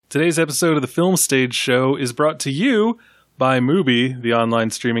Today's episode of the Film Stage Show is brought to you by Mubi, the online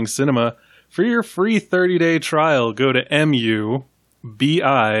streaming cinema. For your free 30-day trial, go to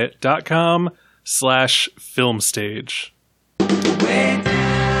mubi.com/filmstage.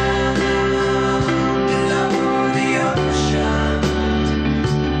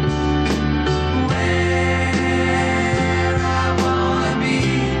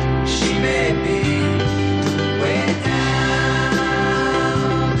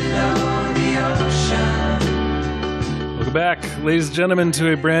 Back, ladies and gentlemen,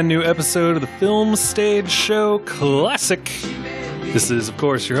 to a brand new episode of the Film Stage Show Classic. This is, of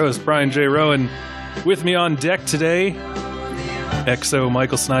course, your host, Brian J. Rowan. With me on deck today, XO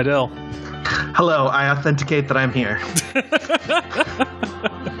Michael Snydell. Hello, I authenticate that I'm here.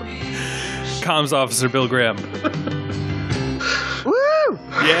 Comms Officer Bill Graham. Woo!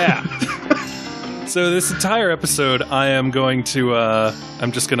 Yeah. So this entire episode, I am going to,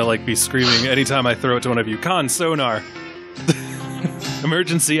 I'm just going to be screaming anytime I throw it to one of you. Con sonar.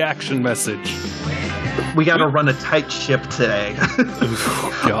 Emergency action message. We gotta run a tight ship today.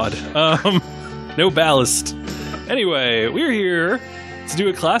 Oh, God. No ballast. Anyway, we're here to do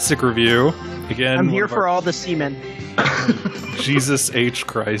a classic review. Again, I'm here for all the seamen. Jesus H.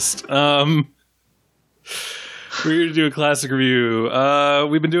 Christ. We're here to do a classic review.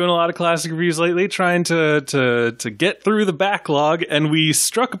 We've been doing a lot of classic reviews lately, trying to get through the backlog, and we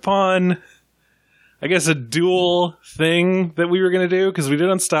struck upon, I guess, a dual thing that we were going to do, because we did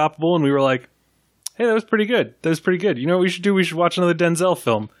Unstoppable, and we were like, hey, that was pretty good. That was pretty good. You know what we should do? We should watch another Denzel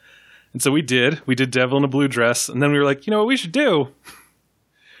film. And so we did. We did Devil in a Blue Dress, and then we were like, you know what we should do?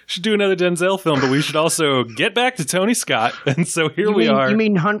 We should do another Denzel film, but we should also get back to Tony Scott. And so we are. You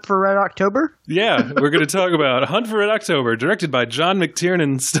mean Hunt for Red October? Yeah, we're going to talk about Hunt for Red October, directed by John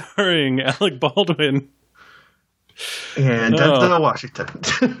McTiernan, starring Alec Baldwin. And Denzel Washington.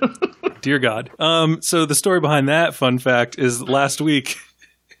 Dear God. So the story behind that, fun fact, is last week,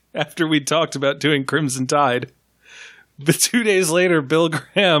 after we talked about doing Crimson Tide, but 2 days later, Bill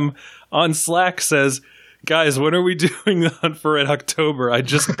Graham on Slack says, guys, when are we doing the Hunt for Red October? I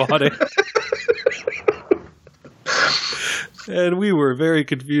just bought it. And we were very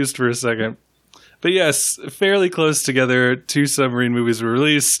confused for a second. But yes, fairly close together, two submarine movies were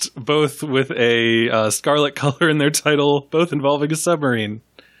released, both with a scarlet color in their title, both involving a submarine.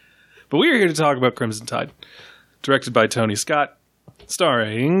 But we are here to talk about Crimson Tide, directed by Tony Scott,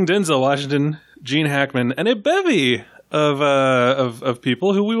 starring Denzel Washington, Gene Hackman, and a bevy of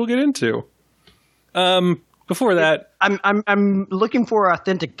people who we will get into. Before that, I'm looking for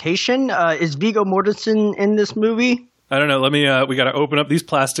authentication. Is Viggo Mortensen in this movie? I don't know. Let me. We got to open up these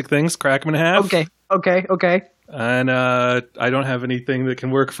plastic things, crack them in half. Okay. And I don't have anything that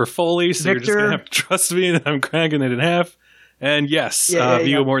can work for Foley, so Victor, you're just gonna have to trust me that I'm cracking it in half. And yes,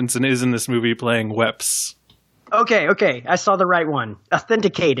 Viggo Mortensen is in this movie playing Weps. Okay. I saw the right one.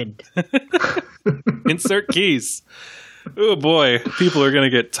 Authenticated. Insert keys. Oh boy, people are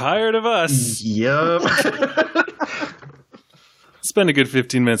gonna get tired of us. Yup. Spend a good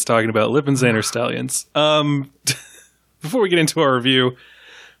 15 minutes talking about Lippin's Stallions. Before we get into our review,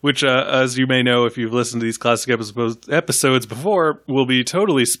 which, as you may know if you've listened to these classic episodes before, will be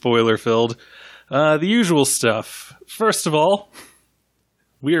totally spoiler-filled, the usual stuff. First of all,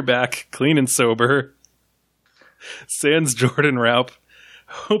 we are back, clean and sober. Sans Jordan Raup.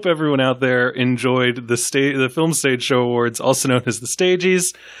 Hope everyone out there enjoyed the Film Stage Show Awards, also known as the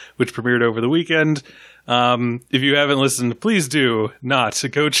Stagies, which premiered over the weekend. If you haven't listened, please do not.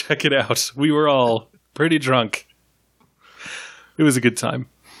 Go check it out. We were all pretty drunk. It was a good time.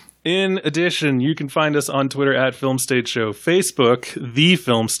 In addition, you can find us on Twitter at Film Stage Show, Facebook, The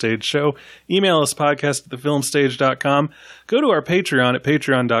Film Stage Show. Email us podcast@thefilmstage.com. Go to our Patreon at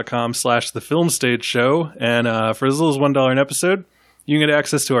patreon.com/thefilmstageshow. And for as little as $1 an episode, you can get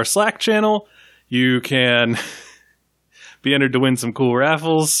access to our Slack channel. You can be entered to win some cool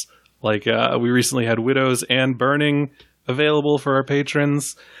raffles. Like we recently had Widows and Burning available for our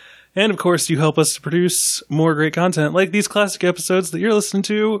patrons. And, of course, you help us to produce more great content like these classic episodes that you're listening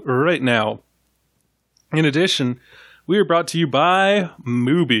to right now. In addition, we are brought to you by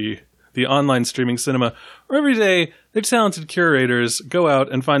Mubi, the online streaming cinema, where every day their talented curators go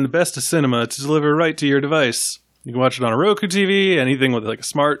out and find the best of cinema to deliver right to your device. You can watch it on a Roku TV, anything with a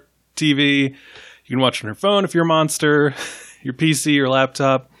smart TV. You can watch it on your phone if you're a monster, your PC, your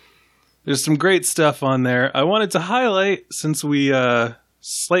laptop. There's some great stuff on there. I wanted to highlight, since we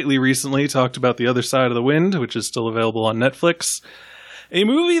slightly recently talked about The Other Side of the Wind, which is still available on Netflix, a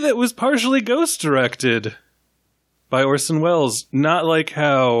movie that was partially ghost-directed by Orson Welles. Not like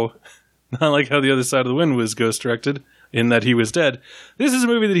how The Other Side of the Wind was ghost-directed, in that he was dead. This is a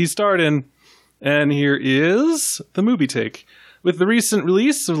movie that he starred in, and here is the movie take. With the recent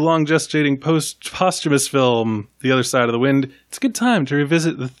release of the long-gestating posthumous film, The Other Side of the Wind, it's a good time to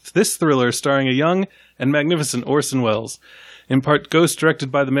revisit this thriller starring a young and magnificent Orson Welles. In part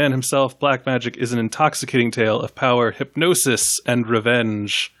ghost-directed by the man himself, Black Magic is an intoxicating tale of power, hypnosis, and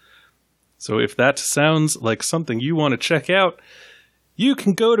revenge. So if that sounds like something you want to check out, you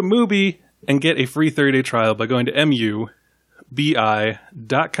can go to Mubi and get a free 30-day trial by going to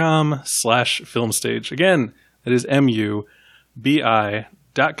mubi.com/filmstage. Again, that is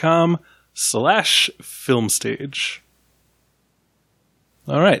mubi.com/filmstage.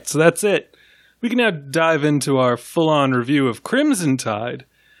 All right, so that's it. We can now dive into our full-on review of Crimson Tide.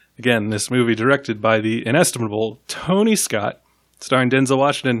 Again, this movie directed by the inestimable Tony Scott, starring Denzel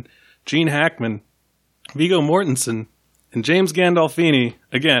Washington, Gene Hackman, Viggo Mortensen, and James Gandolfini,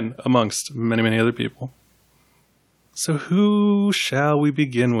 again, amongst many, many other people. So who shall we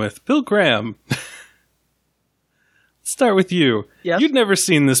begin with? Bill Graham. Let's start with you. Yes? You'd never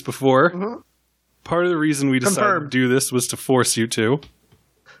seen this before. Mm-hmm. Part of the reason we decided Confirmed. to do this was to force you to.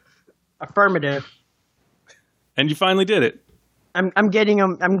 Affirmative. And you finally did it. I'm getting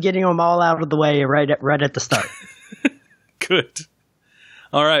them all out of the way right at the start. Good.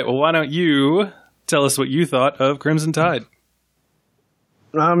 All right, well, why don't you tell us what you thought of Crimson Tide?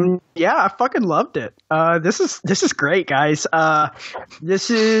 Yeah, I fucking loved it. This is great, guys.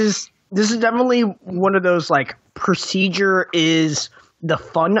 This is definitely one of those like procedure is the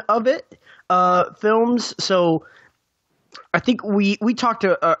fun of it films. So I think we talked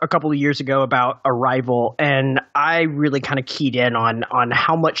a couple of years ago about Arrival, and I really kind of keyed in on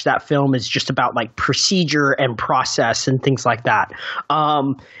how much that film is just about like procedure and process and things like that.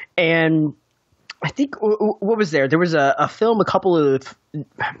 And I think what was there? There was a film a couple of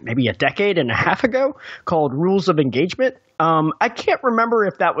maybe a decade and a half ago called Rules of Engagement. I can't remember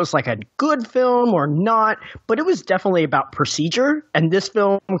if that was like a good film or not, but it was definitely about procedure, and this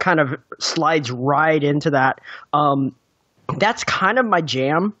film kind of slides right into that. That's kind of my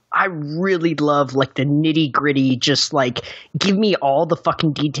jam. I really love like the nitty gritty, just like give me all the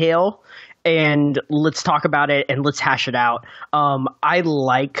fucking detail and let's talk about it and let's hash it out. I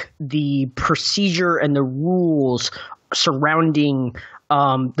like the procedure and the rules surrounding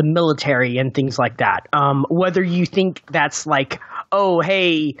the military and things like that. Whether you think that's like, oh,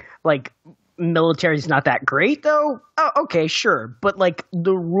 hey, like military's not that great though. Oh, okay, sure. But like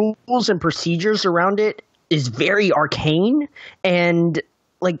the rules and procedures around it is very arcane, and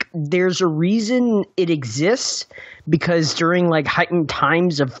like there's a reason it exists, because during like heightened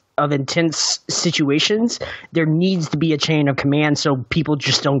times of intense situations, there needs to be a chain of command so people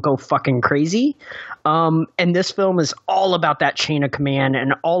just don't go fucking crazy. And this film is all about that chain of command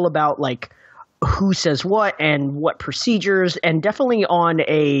and all about like who says what and what procedures, and definitely on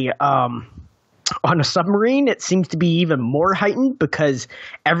a submarine, it seems to be even more heightened because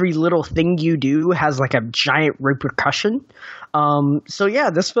every little thing you do has like a giant repercussion. So yeah,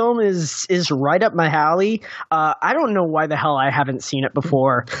 this film is right up my alley. I don't know why the hell I haven't seen it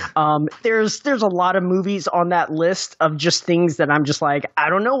before. There's a lot of movies on that list of just things that I'm just like, I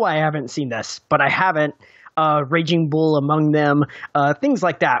don't know why I haven't seen this, but I haven't. Raging Bull among them, things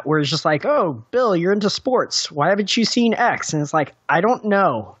like that, where it's just like, oh, Bill, you're into sports. Why haven't you seen X? And it's like, I don't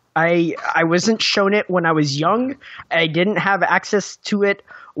know. I wasn't shown it when I was young. I didn't have access to it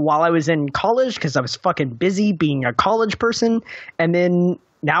while I was in college because I was fucking busy being a college person. And then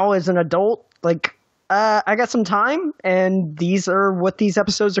now as an adult, like, I got some time, and these are what these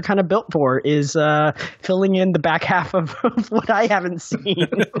episodes are kind of built for, is filling in the back half of what I haven't seen.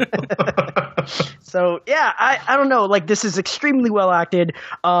 So, yeah, I don't know. Like, this is extremely well acted.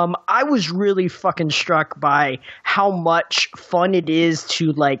 I was really fucking struck by how much fun it is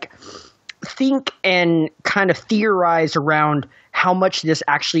to, like, think and kind of theorize around how much this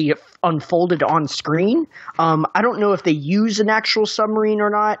actually unfolded on screen. I don't know if they use an actual submarine or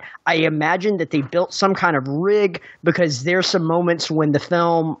not. I imagine that they built some kind of rig, because there's some moments when the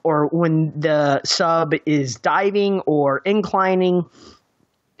film or when the sub is diving or inclining.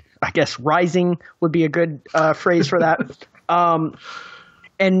 I guess rising would be a good phrase for that.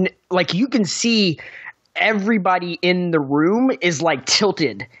 And like you can see everybody in the room is like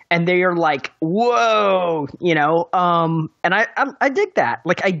tilted, and they are like, whoa, you know? And I dig that.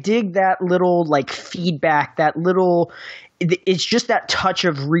 Like, I dig that little like feedback, that little, it's just that touch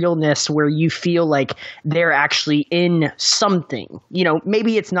of realness where you feel like they're actually in something. You know,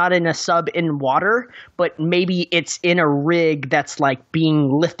 maybe it's not in a sub in water, but maybe it's in a rig that's like being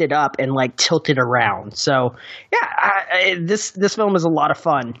lifted up and like tilted around. So yeah, this film is a lot of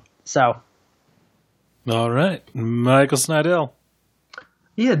fun. So All right, Michael Snydell.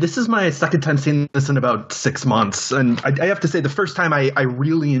 Yeah, this is my second time seeing this in about 6 months. And I have to say, the first time I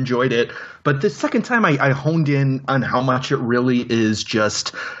really enjoyed it. But the second time I honed in on how much it really is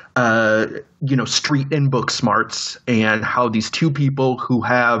just, street and book smarts, and how these two people who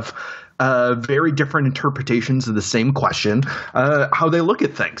have very different interpretations of the same question, how they look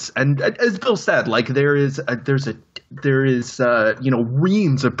at things. And as Bill said, like there is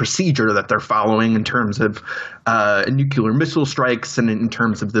reams of procedure that they're following in terms of nuclear missile strikes and in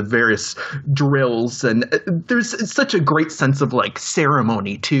terms of the various drills. And there's such a great sense of like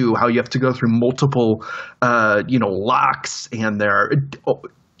ceremony too, how you have to go through multiple, locks, and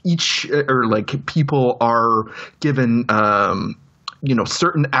people are given,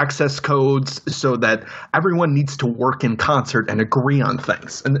 certain access codes so that everyone needs to work in concert and agree on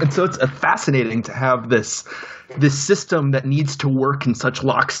things. And so it's fascinating to have this system that needs to work in such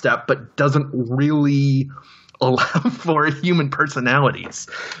lockstep but doesn't really allow for human personalities.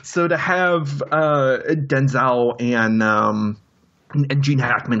 So to have Denzel and Gene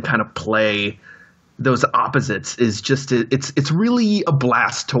Hackman kind of play those opposites is just it's really a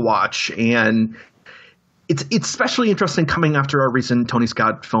blast to watch. And it's especially interesting coming after our recent Tony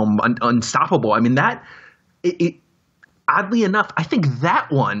Scott film Unstoppable. I mean, oddly enough, I think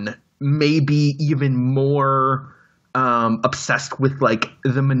that one may be even more obsessed with like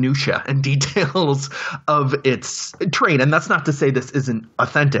the minutia and details of its train. And that's not to say this isn't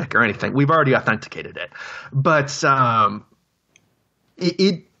authentic or anything. We've already authenticated it, but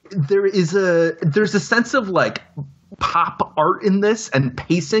there's a sense of like pop art in this and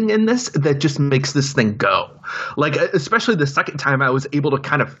pacing in this that just makes this thing go. Like, especially the second time I was able to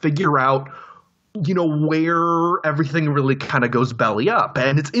kind of figure out, where everything really kind of goes belly up.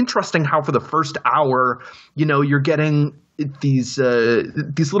 And it's interesting how for the first hour, you're getting these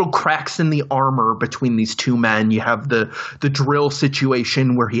little cracks in the armor between these two men. You have the drill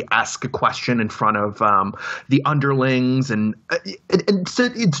situation where he asks a question in front of the underlings, and so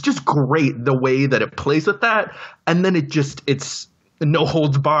it's just great the way that it plays with that. And then it's no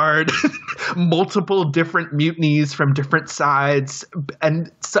holds barred, multiple different mutinies from different sides.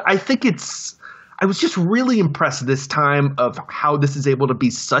 And so I was just really impressed this time of how this is able to be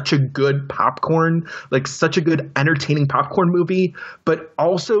such a good popcorn, like such a good entertaining popcorn movie, but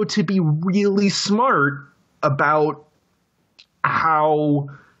also to be really smart about how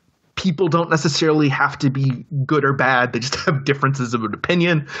people don't necessarily have to be good or bad. They just have differences of an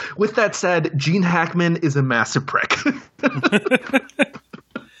opinion. With that said, Gene Hackman is a massive prick.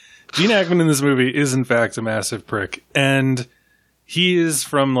 Gene Hackman in this movie is in fact a massive prick. And he is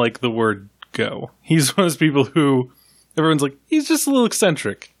from like the word go. He's one of those people who everyone's like, he's just a little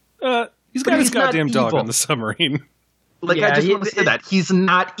eccentric. He's got his goddamn dog on the submarine. Like, yeah, I just want to say that he's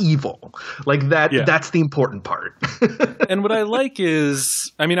not evil. Like that. Yeah. That's the important part. And what I like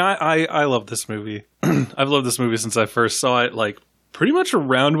is, I mean, I love this movie. I've loved this movie since I first saw it. Like pretty much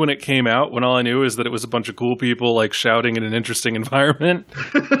around when it came out, when all I knew is that it was a bunch of cool people like shouting in an interesting environment.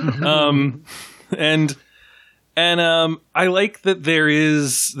 And I like that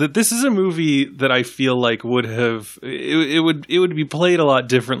this is a movie that I feel like would be played a lot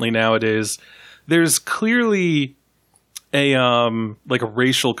differently nowadays. There's clearly a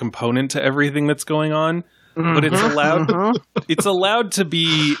racial component to everything that's going on, but it's allowed to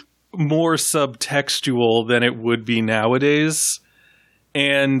be more subtextual than it would be nowadays.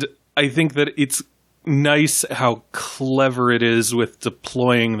 And I think that it's nice how clever it is with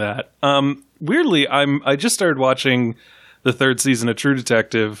deploying that. Weirdly, I just started watching the third season of True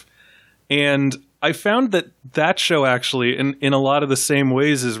Detective, and I found that show actually, in a lot of the same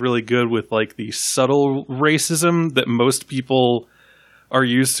ways, is really good with like the subtle racism that most people are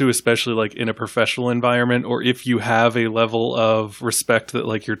used to, especially like in a professional environment, or if you have a level of respect that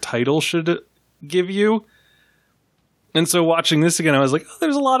like your title should give you. And so watching this again, I was like, oh,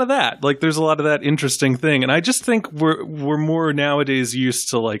 there's a lot of that. Like, there's a lot of that interesting thing. And I just think we're more nowadays used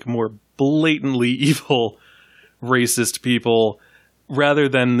to like more blatantly evil racist people rather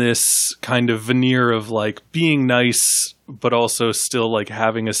than this kind of veneer of like being nice, but also still like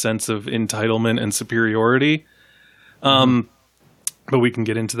having a sense of entitlement and superiority. But we can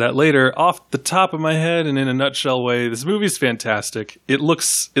get into that later. Off the top of my head and in a nutshell way, this movie's fantastic. It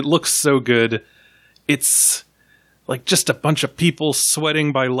looks so good. It's like just a bunch of people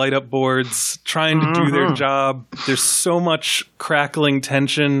sweating by light up boards, trying to do their job. There's so much crackling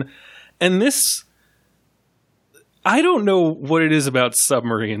tension. And this, I don't know what it is about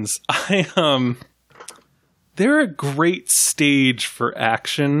submarines. They're a great stage for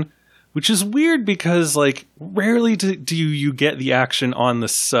action, which is weird because like rarely do you get the action on the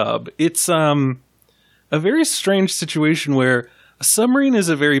sub. It's a very strange situation where a submarine is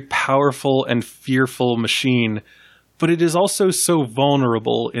a very powerful and fearful machine, but it is also so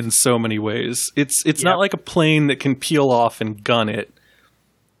vulnerable in so many ways. It's not like a plane that can peel off and gun it.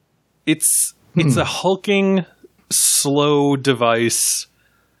 It's a hulking, slow device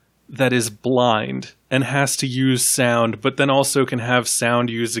that is blind and has to use sound, but then also can have sound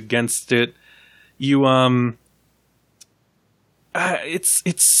used against it.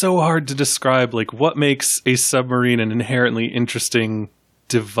 It's so hard to describe like what makes a submarine an inherently interesting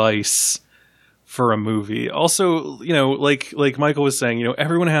device for a movie. Also, like Michael was saying,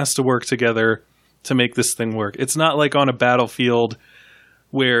 everyone has to work together to make this thing work. It's not like on a battlefield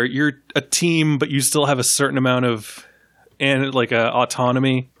where you're a team, but you still have a certain amount of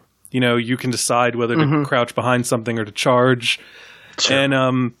autonomy. You can decide whether to crouch behind something or to charge. Sure.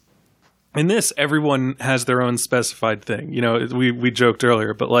 And in this, everyone has their own specified thing. We joked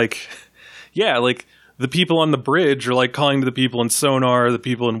earlier, but the people on the bridge are like calling to the people in sonar, the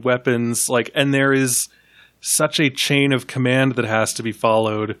people in weapons, and there is such a chain of command that has to be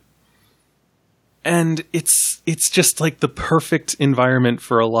followed. And it's just like the perfect environment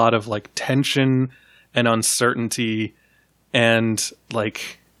for a lot of like tension and uncertainty and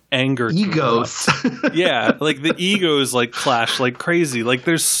like anger. Egos. Yeah, like the egos like clash like crazy. Like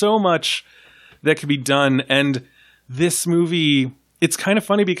there's so much that could be done. And this movie, it's kind of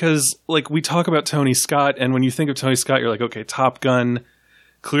funny because like we talk about Tony Scott, and when you think of Tony Scott, you're like, okay, Top Gun.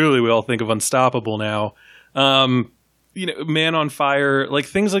 Clearly we all think of Unstoppable now. Man on Fire, like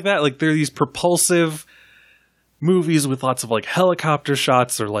things like that. Like there are these propulsive movies with lots of like helicopter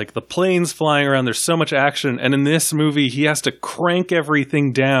shots or like the planes flying around. There's so much action. And in this movie, he has to crank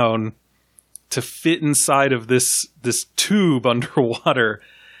everything down to fit inside of this tube underwater.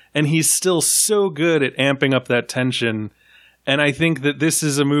 And he's still so good at amping up that tension. And I think that this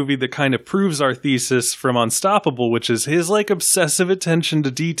is a movie that kind of proves our thesis from Unstoppable, which is his like obsessive attention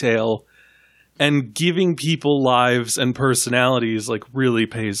to detail and giving people lives and personalities like really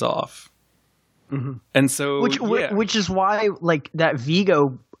pays off. Mm-hmm. And so, which is why like that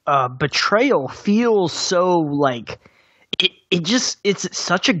Vigo betrayal feels so like it's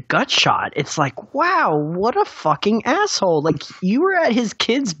such a gut shot. It's like, wow, what a fucking asshole! Like you were at his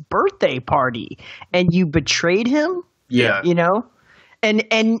kid's birthday party and you betrayed him. Yeah,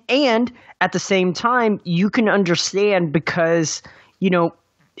 and at the same time, you can understand because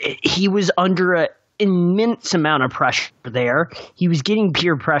he was under an immense amount of pressure there. He was getting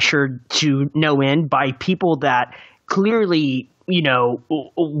peer pressured to no end by people that clearly,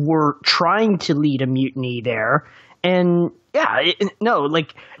 were trying to lead a mutiny there. And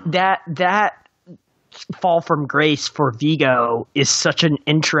that fall from grace for Vigo is such an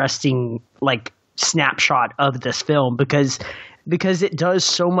interesting like snapshot of this film because it does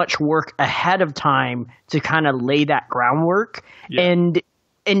so much work ahead of time to kind of lay that groundwork. Yeah.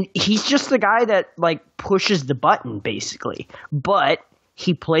 And he's just the guy that like pushes the button basically, but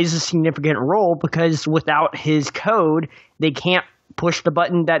he plays a significant role because without his code, they can't push the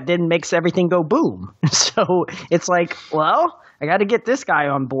button that then makes everything go boom. So it's like, well, I got to get this guy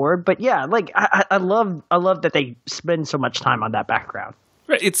on board. But yeah, like I love that they spend so much time on that background.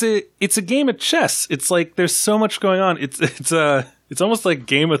 Right. It's a game of chess. It's like there's so much going on. It's almost like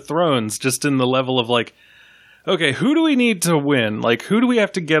Game of Thrones, just in the level of like, okay, who do we need to win? Like, who do we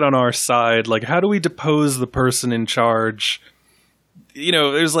have to get on our side? Like, how do we depose the person in charge?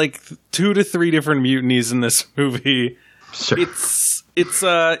 There's like 2 to 3 different mutinies in this movie. Sure.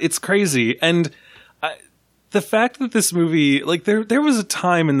 It's crazy. And the fact that this movie, like, there was a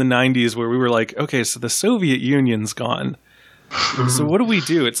time in the 90s where we were like, okay, so the Soviet Union's gone. So what do we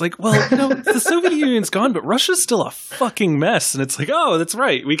do? It's like, well, the Soviet Union's gone, but Russia's still a fucking mess. And it's like, oh, that's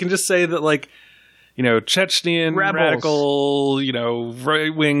right. We can just say that, like, Chechnyan, radical,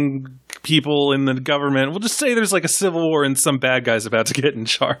 right-wing people in the government. We'll just say there's like a civil war and some bad guy's about to get in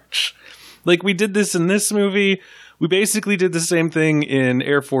charge. Like we did this in this movie. We basically did the same thing in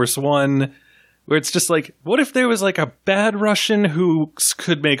Air Force One, where it's just like, what if there was like a bad Russian who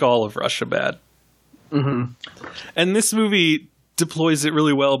could make all of Russia bad? Mm-hmm. And this movie deploys it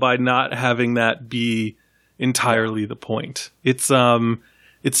really well by not having that be entirely the point. It's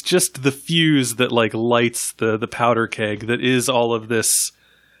just the fuse that like lights the powder keg that is all of this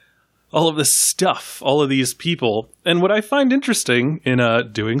stuff, all of these people. And what I find interesting in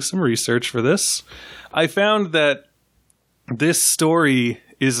doing some research for this, I found that this story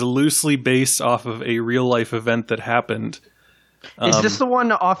is loosely based off of a real life event that happened. Is this the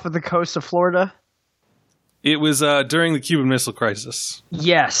one off of the coast of Florida? It was during the Cuban Missile Crisis.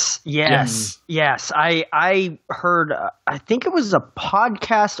 Yes. I heard. I think it was a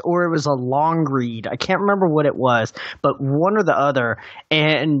podcast or it was a long read. I can't remember what it was, but one or the other.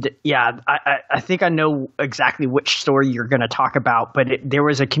 And yeah, I think I know exactly which story you're going to talk about. But there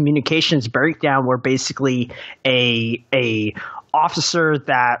was a communications breakdown where basically a officer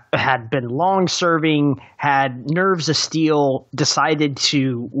that had been long serving, had nerves of steel, decided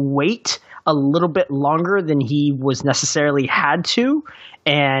to wait a little bit longer than he was necessarily had to.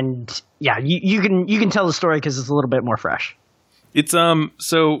 And yeah, you can tell the story because it's a little bit more fresh. It's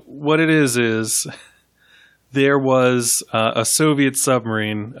so what it is there was a Soviet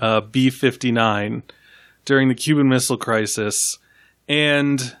submarine, B-59, during the Cuban Missile Crisis,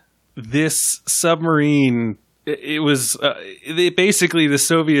 and this submarine, it was basically the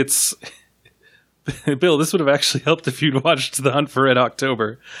Soviets. Bill, this would have actually helped if you'd watched The Hunt for Red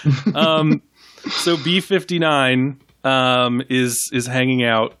October. So B-59 is hanging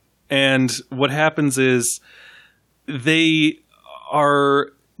out, and what happens is they are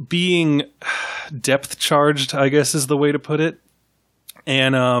being depth charged, I guess is the way to put it,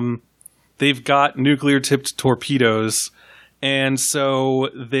 and they've got nuclear-tipped torpedoes, and so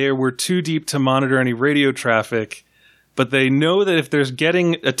they were too deep to monitor any radio traffic. But they know that if they're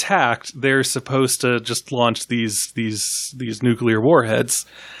getting attacked, they're supposed to just launch these nuclear warheads.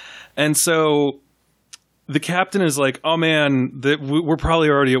 And so the captain is like, oh man, we're probably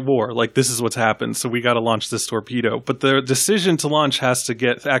already at war. Like, this is what's happened, so we got to launch this torpedo. But the decision to launch has to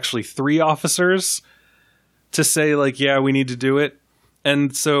get actually 3 officers to say, like, yeah, we need to do it.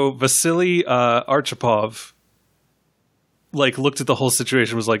 And so Vasily Archipov, like, looked at the whole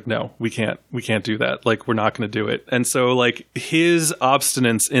situation, was like, no, we can't do that. Like, we're not going to do it. And so, like, his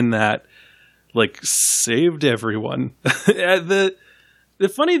obstinance in that, like, saved everyone. The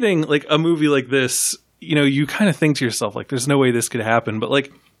funny thing, like, a movie like this, you know, you kind of think to yourself, like, there's no way this could happen. But,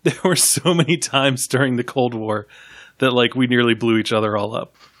 like, there were so many times during the Cold War that, like, we nearly blew each other all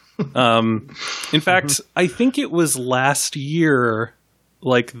up. In fact, I think it was last year,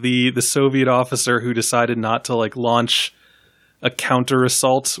 like, the Soviet officer who decided not to, like, launch a counter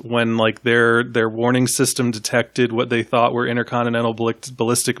assault when, like, their warning system detected what they thought were intercontinental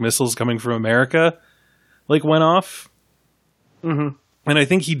ballistic missiles coming from America, like, went off. Mm-hmm. And I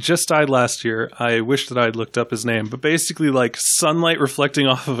think he just died last year. I wish that I'd looked up his name, but basically, like, sunlight reflecting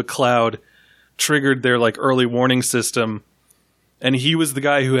off of a cloud triggered their, like, early warning system, and he was the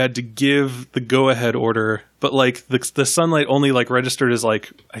guy who had to give the go-ahead order, but, like, the sunlight only, like, registered as,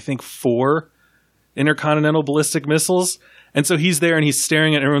 like, I think 4 intercontinental ballistic missiles. And so he's there and he's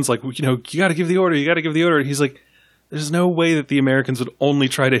staring at everyone's like, you know, you got to give the order. You got to give the order. And he's like, there's no way that the Americans would only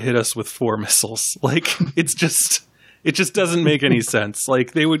try to hit us with 4 missiles. Like, it just doesn't make any sense.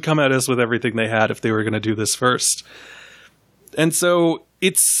 Like, they would come at us with everything they had if they were going to do this first. And so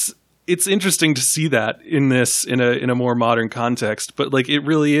it's interesting to see that in a more modern context. But, like, it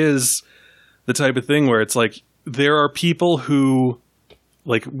really is the type of thing where it's like, there are people who,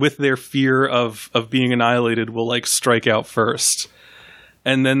 like, with their fear of being annihilated, will, like, strike out first.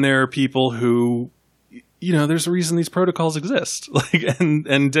 And then there are people who, you know, there's a reason these protocols exist. Like, and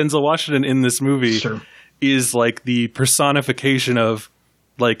Denzel Washington in this movie is, like, the personification of,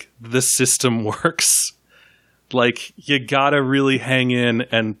 like, the system works. Like, you gotta really hang in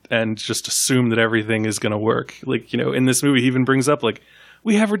and just assume that everything is gonna work. Like, you know, in this movie, he even brings up, like,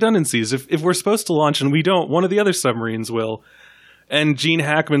 we have redundancies. If we're supposed to launch and we don't, one of the other submarines will. And Gene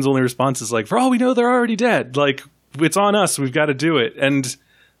Hackman's only response is like, for all we know, they're already dead. Like, it's on us. We've got to do it. And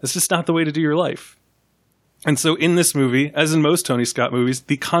that's just not the way to do your life. And so in this movie, as in most Tony Scott movies,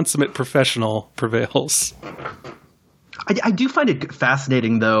 the consummate professional prevails. I do find it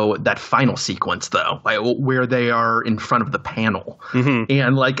fascinating, though, that final sequence, though, like, where they are in front of the panel. Mm-hmm.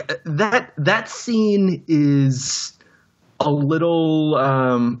 And, like, that scene is a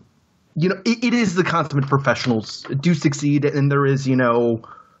little... you know, it is the consummate professionals do succeed, and there is, you know,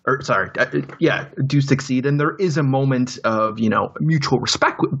 do succeed, and there is a moment of, you know, mutual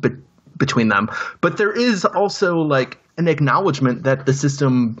respect between them. But there is also, like, an acknowledgement that the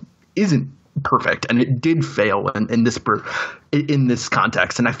system isn't perfect, and it did fail in this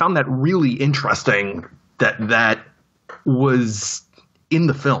context. And I found that really interesting that was in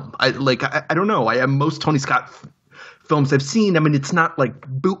the film. I don't know. Most Tony Scott films I've seen, I mean, it's not like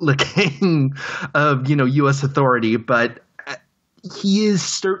bootlicking of, you know, U.S. authority, but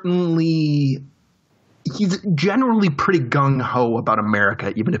he's generally pretty gung-ho about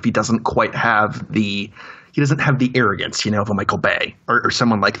America, even if he doesn't quite have the arrogance, you know, of a Michael Bay or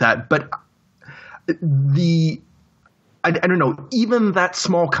someone like that. But I don't know, even that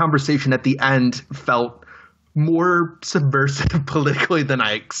small conversation at the end felt more subversive politically than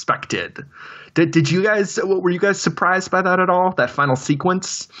I expected. Did you guys? Were you guys surprised by that at all? That final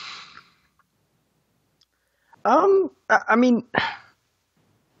sequence? I mean,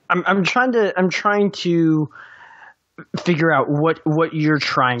 I'm trying to figure out what you're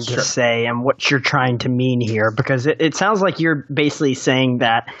trying to say and what you're trying to mean here, because it sounds like you're basically saying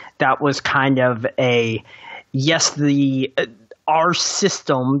that was kind of a yes, our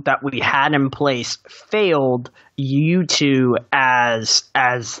system that we had in place failed you two as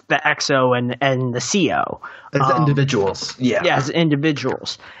the XO and the CO as individuals, yeah, as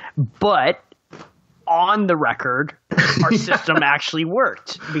individuals, but on the record, our system actually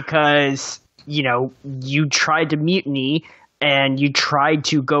worked because, you know, you tried to mutiny and you tried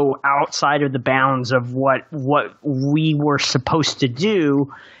to go outside of the bounds of what we were supposed to do.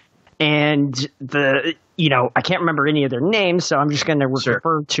 And I can't remember any of their names, so I'm just going to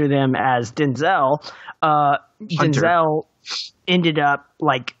refer to them as Denzel. Denzel ended up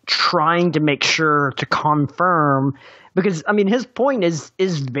like trying to make sure to confirm, because I mean his point is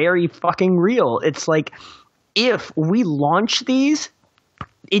very fucking real. It's like, if we launch these,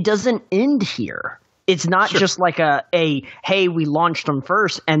 it doesn't end here. It's not just like a hey, we launched them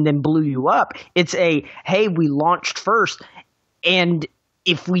first and then blew you up. It's a hey, we launched first, and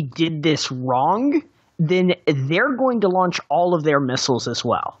if we did this wrong, then they're going to launch all of their missiles as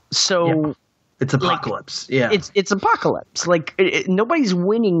well. So it's apocalypse. Like, it's apocalypse. Like nobody's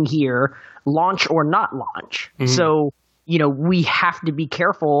winning here, launch or not launch. Mm-hmm. So, you know, we have to be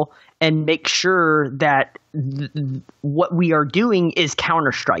careful and make sure that what we are doing is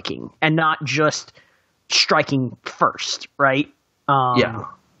counter-striking and not just striking first, right? Yeah.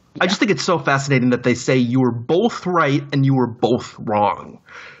 I just think it's so fascinating that they say you were both right and you were both wrong,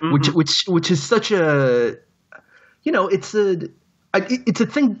 which is such a, you know, it's a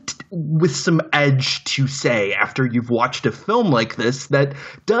thing with some edge to say after you've watched a film like this that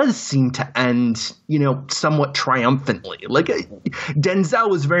does seem to end, you know, somewhat triumphantly. Like Denzel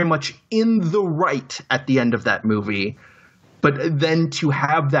was very much in the right at the end of that movie, but then to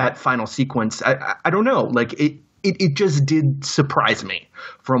have that final sequence, I don't know, like it just did surprise me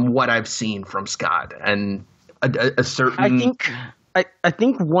from what I've seen from Scott, and a certain. I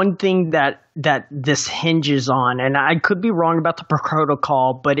think one thing that this hinges on, and I could be wrong about the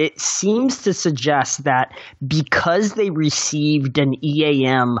protocol, but it seems to suggest that because they received an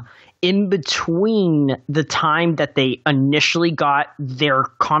EAM in between the time that they initially got their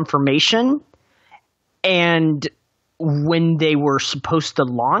confirmation and when they were supposed to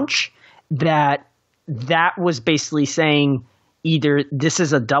launch, that was basically saying either this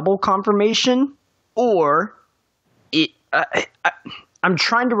is a double confirmation or I'm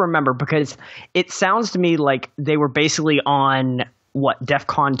trying to remember, because it sounds to me like they were basically on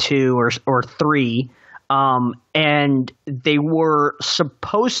DEFCON 2 or 3, and they were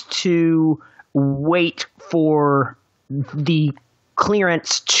supposed to wait for the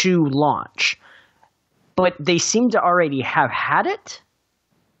clearance to launch, but they seem to already have had it.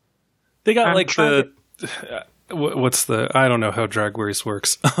 They got what's the, I don't know how drag race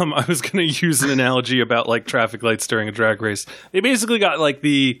works. I was going to use an analogy about like traffic lights during a drag race. They basically got like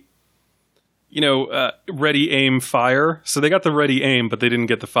the, you know, ready, aim, fire. So they got the ready aim, but they didn't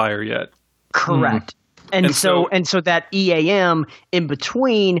get the fire yet. Correct. And so that EAM in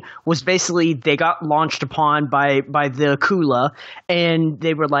between was basically, they got launched upon by the Kula, and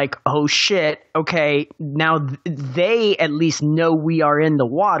they were like, oh shit, okay, now they at least know we are in the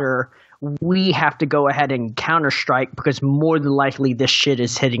water. We have to go ahead and counter-strike because more than likely this shit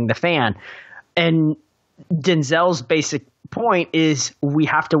is hitting the fan. And Denzel's basic point is we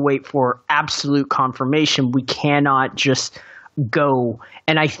have to wait for absolute confirmation. We cannot just go.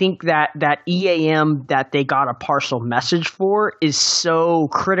 And I think that EAM that they got a partial message for is so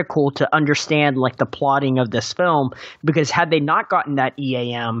critical to understand like the plotting of this film, because had they not gotten that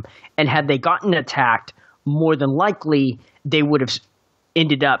EAM and had they gotten attacked, more than likely they would have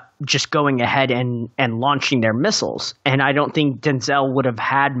ended up just going ahead and launching their missiles. And I don't think Denzel would have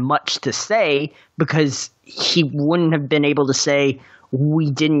had much to say, because he wouldn't have been able to say we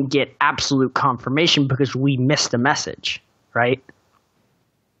didn't get absolute confirmation because we missed a message, right?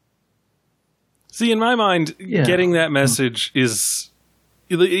 See, in my mind, getting that message is,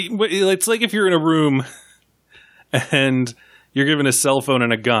 it's like if you're in a room and you're given a cell phone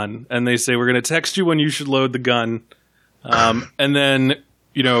and a gun, and they say, we're going to text you when you should load the gun. And then,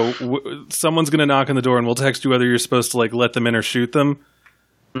 you know, someone's going to knock on the door and we'll text you whether you're supposed to like let them in or shoot them.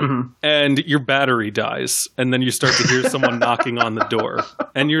 Mm-hmm. And your battery dies. And then you start to hear someone knocking on the door.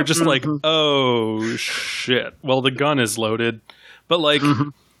 And you're just like, oh, shit. Well, the gun is loaded. But like,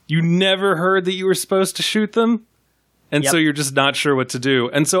 you never heard that you were supposed to shoot them. And Yep. so you're just not sure what to do.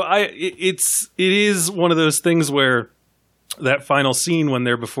 And so it is one of those things where that final scene when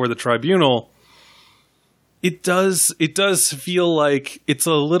they're before the tribunal, it does feel like it's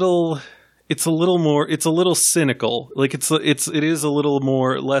a little cynical. Like it is a little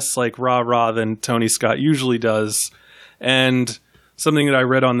more less like rah-rah than Tony Scott usually does. And something that I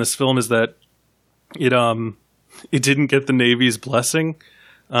read on this film is that it didn't get the Navy's blessing.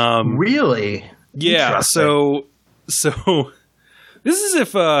 Really? Yeah, so this is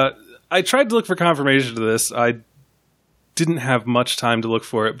if I tried to look for confirmation to this. I didn't have much time to look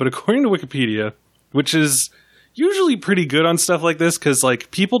for it, but according to Wikipedia, which is usually pretty good on stuff like this, because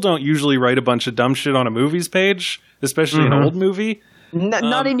like people don't usually write a bunch of dumb shit on a movies page, especially an old movie.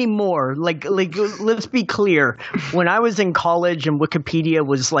 Not anymore. Like, let's be clear. When I was in college and Wikipedia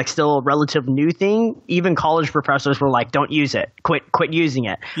was like still a relative new thing, even college professors were like, "Don't use it. Quit using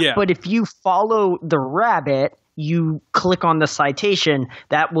it." Yeah. But if you follow the rabbit, you click on the citation,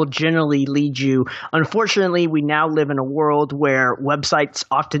 that will generally lead you. Unfortunately, we now live in a world where websites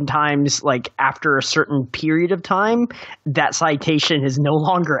oftentimes, like after a certain period of time, that citation is no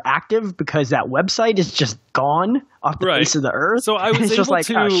longer active because that website is just gone off the face of the earth. So I was it's able just like,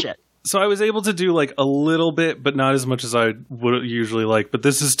 to. oh shit. So I was able to do like a little bit, but not as much as I would usually like. But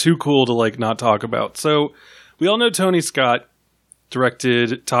this is too cool to like not talk about. So we all know Tony Scott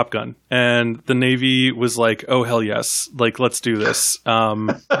directed Top Gun, and the Navy was like, "Oh hell yes, like let's do this."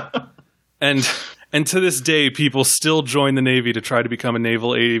 And to this day, people still join the Navy to try to become a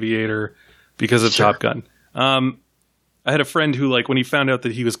naval aviator because of Top Gun. I had a friend who, like, when he found out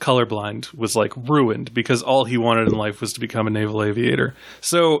that he was colorblind, was like ruined because all he wanted in life was to become a naval aviator.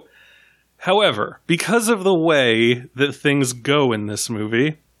 So, however, because of the way that things go in this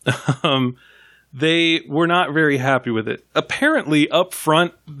movie, they were not very happy with it. Apparently, up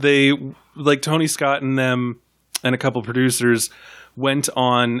front, they, like Tony Scott and them and a couple producers, went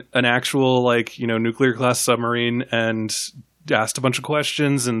on an actual, like, you know, nuclear class submarine and asked a bunch of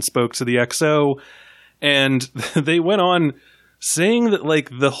questions and spoke to the XO. And they went on saying that, like,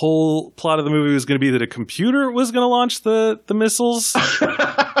 the whole plot of the movie was going to be that a computer was going to launch the missiles.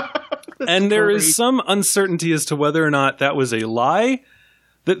 And there is some uncertainty as to whether or not that was a lie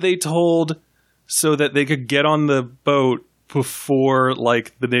that they told so that they could get on the boat before,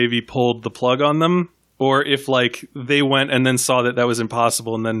 like, the Navy pulled the plug on them, or if, like, they went and then saw that that was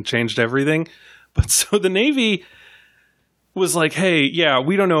impossible and then changed everything. But so the Navy was like, hey, yeah,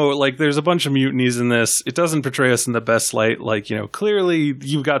 we don't know, like, there's a bunch of mutinies in this. It doesn't portray us in the best light. Like, you know, clearly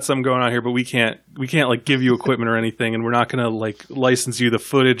you've got something going on here, but we can't like give you equipment or anything, and we're not going to like license you the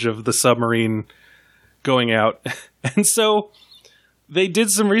footage of the submarine going out. And so they did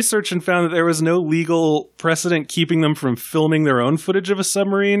some research and found that there was no legal precedent keeping them from filming their own footage of a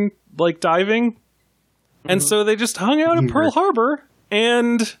submarine, like, diving. And so they just hung out in Pearl Harbor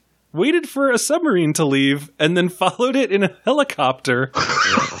and waited for a submarine to leave and then followed it in a helicopter.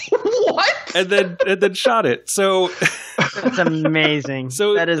 What? And then shot it. So That's amazing.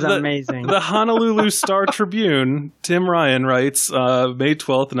 That is amazing. The Honolulu Star Tribune, Tim Ryan writes, May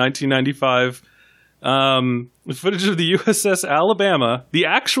 12th, 1995, footage of the USS Alabama, the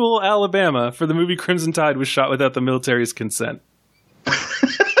actual Alabama, for the movie Crimson Tide was shot without the military's consent.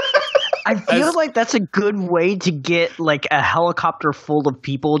 I feel like that's a good way to get, like, a helicopter full of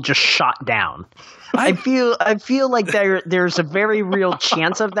people just shot down. I feel like there's a very real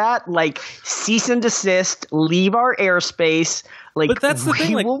chance of that. Like, cease and desist, leave our airspace. Like, But that's the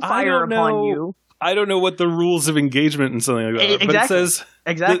thing. Like, will fire upon you. I don't know what the rules of engagement and something like that are. Exactly. But it says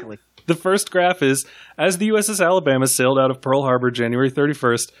Exactly. The first graph is, as the USS Alabama sailed out of Pearl Harbor January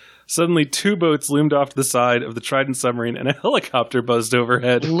 31st, suddenly two boats loomed off to the side of the Trident submarine and a helicopter buzzed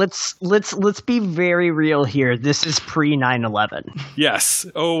overhead. Let's be very real here. This is pre 9/11. Yes.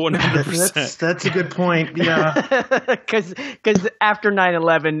 Oh, 100%. That's a good point. Yeah. Because after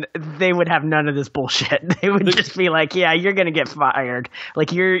 9/11, they would have none of this bullshit. They would just be like, yeah, you're going to get fired.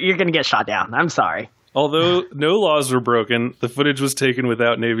 Like, you're going to get shot down. I'm sorry. Although no laws were broken, the footage was taken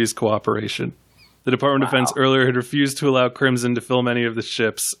without Navy's cooperation. The Department of Defense earlier had refused to allow Crimson to film any of the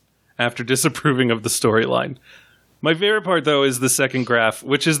ships after disapproving of the storyline. My favorite part, though, is the second graph,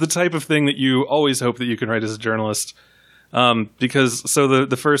 which is the type of thing that you always hope that you can write as a journalist. Because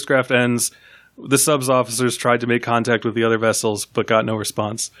the first graph ends, the subs officers tried to make contact with the other vessels, but got no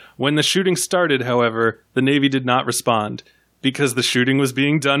response. When the shooting started, however, the Navy did not respond, because the shooting was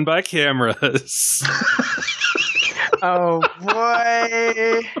being done by cameras. Oh,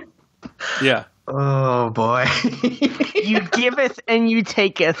 boy. Yeah. Oh boy. You giveth and you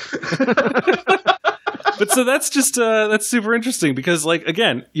taketh. But so that's just that's super interesting because, like,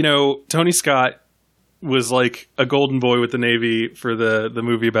 again, you know, Tony Scott was like a golden boy with the Navy for the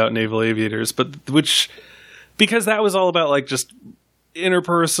movie about naval aviators, but because that was all about like just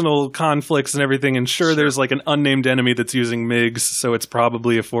interpersonal conflicts and everything. And sure, there's like an unnamed enemy that's using MiGs, so it's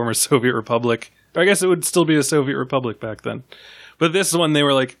probably a former Soviet republic. Or I guess it would still be a Soviet republic back then. But this one, they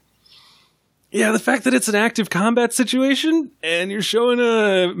were like, yeah, the fact that it's an active combat situation and you're showing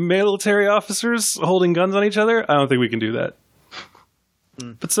military officers holding guns on each other, I don't think we can do that.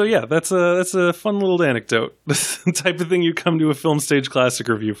 But so yeah, that's a fun little anecdote. The type of thing you come to a film stage classic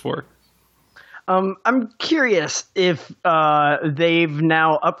review for. I'm curious if they've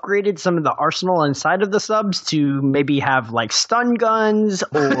now upgraded some of the arsenal inside of the subs to maybe have like stun guns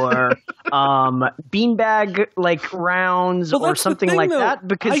or beanbag like rounds or something like that.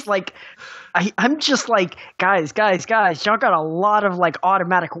 Because I'm just like, guys, y'all got a lot of like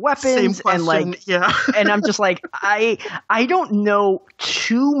automatic weapons and like, yeah. And I'm just like, I don't know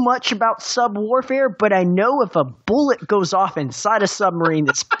too much about sub warfare, but I know if a bullet goes off inside a submarine,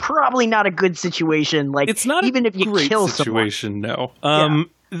 that's probably not a good situation. Like, it's not even a if you great kill situation, someone. no.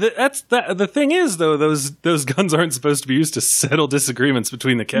 The thing is, though, those guns aren't supposed to be used to settle disagreements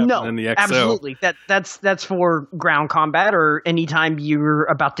between the captain and the XO. Absolutely. That's for ground combat or anytime you're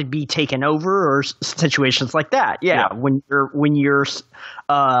about to be taken over or situations like that. Yeah. When you're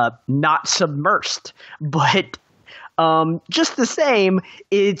not submersed, but just the same,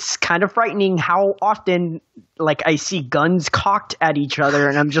 it's kind of frightening how often like I see guns cocked at each other,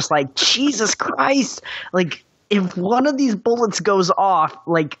 and I'm just like, Jesus Christ! Like, if one of these bullets goes off,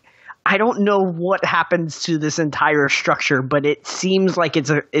 like, I don't know what happens to this entire structure, but it seems like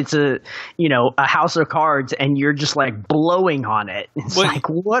it's a house of cards, and you're just like blowing on it. It's like,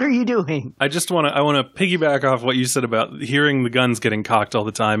 what are you doing? I want to piggyback off what you said about hearing the guns getting cocked all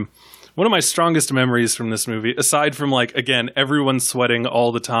the time. One of my strongest memories from this movie, aside from like, again, everyone sweating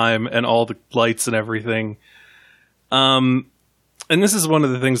all the time and all the lights and everything, and this is one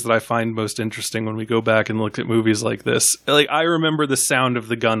of the things that I find most interesting when we go back and look at movies like this. Like, I remember the sound of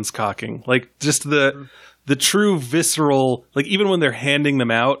the guns cocking. Like, just the true visceral, like, even when they're handing them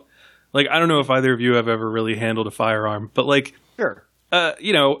out. Like, I don't know if either of you have ever really handled a firearm, but like, sure.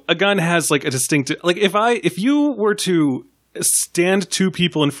 A gun has like a distinct, like, if you were to stand two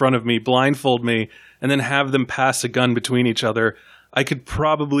people in front of me, blindfold me, and then have them pass a gun between each other, I could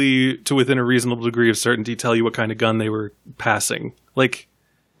probably, to within a reasonable degree of certainty, tell you what kind of gun they were passing. Like,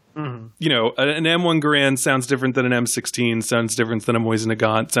 an M1 Garand sounds different than an M16, sounds different than a Mosin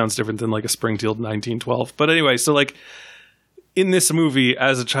Nagant, sounds different than like a Springfield 1912. But anyway, so like, in this movie,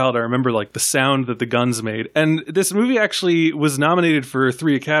 as a child, I remember like the sound that the guns made. And this movie actually was nominated for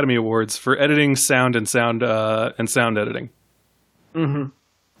 3 Academy Awards for editing, sound, and sound editing. Mm-hmm.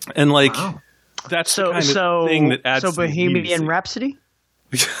 And like... Wow. That's the kind of thing that adds to Bohemian Rhapsody?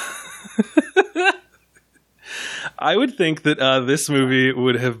 I would think that this movie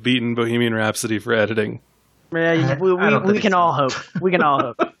would have beaten Bohemian Rhapsody for editing. Yeah, we can all hope. We can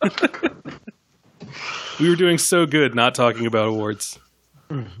all hope. We were doing so good not talking about awards.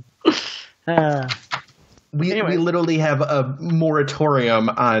 We literally have a moratorium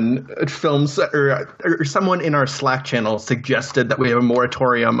on films, or someone in our Slack channel suggested that we have a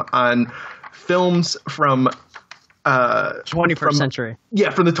moratorium on films from 21st century. Yeah,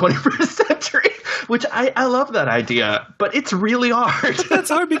 from the 21st century, which I love that idea, but it's really hard. That's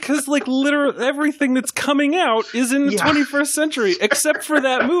hard because like literally everything that's coming out is in the 21st century, except for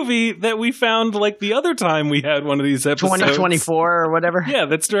that movie that we found like the other time we had one of these episodes. 2024 or whatever. Yeah,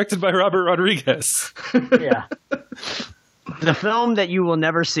 that's directed by Robert Rodriguez. Yeah. The film that you will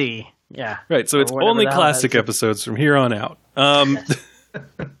never see. Yeah. Right, so it's only classic episodes from here on out.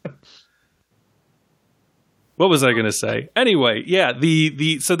 What was I going to say? Anyway, yeah,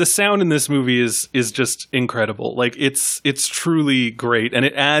 so the sound in this movie is just incredible. Like it's truly great, and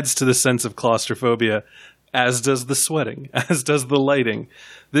it adds to the sense of claustrophobia, as does the sweating, as does the lighting.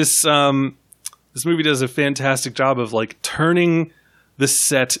 This movie does a fantastic job of like turning the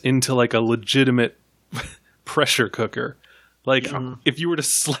set into like a legitimate pressure cooker. Like if you were to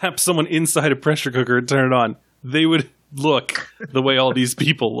slap someone inside a pressure cooker and turn it on, they would look the way all these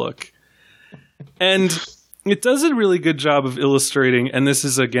people look. And it does a really good job of illustrating, and this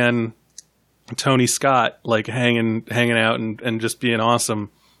is, again, Tony Scott, like, hanging out and just being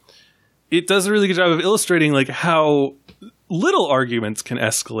awesome. It does a really good job of illustrating, like, how little arguments can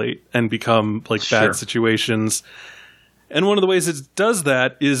escalate and become, like, bad situations. And one of the ways it does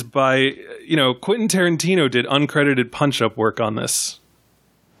that is by, Quentin Tarantino did uncredited punch-up work on this.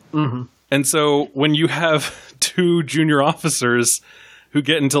 Mm-hmm. And so when you have 2 junior officers who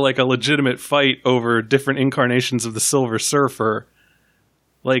get into like a legitimate fight over different incarnations of the Silver Surfer.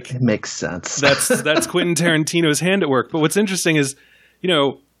 Like, it makes sense. that's Quentin Tarantino's hand at work. But what's interesting is, you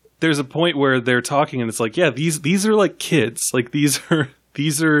know, there's a point where they're talking and it's like, yeah, these are like kids. Like these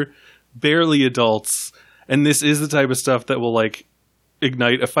are barely adults, and this is the type of stuff that will like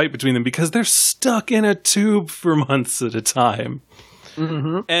ignite a fight between them because they're stuck in a tube for months at a time.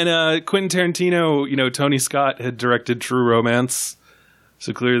 Mm-hmm. And Quentin Tarantino, you know, Tony Scott had directed True Romance.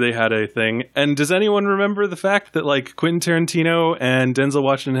 So clearly they had a thing. And does anyone remember the fact that like Quentin Tarantino and Denzel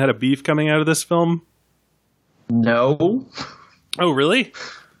Washington had a beef coming out of this film? No. Oh, really?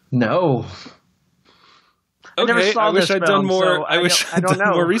 No. Okay, I wish I'd done more. So I wish I'd done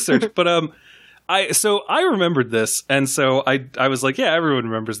more research. But I remembered this, and so I was like, yeah, everyone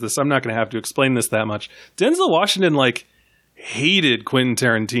remembers this. I'm not going to have to explain this that much. Denzel Washington like hated Quentin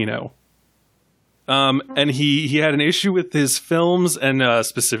Tarantino. And he had an issue with his films and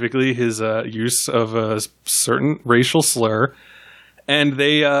specifically his use of a certain racial slur. And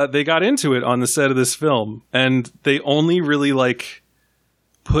they got into it on the set of this film. And they only really like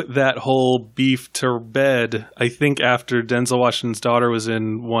put that whole beef to bed, I think, after Denzel Washington's daughter was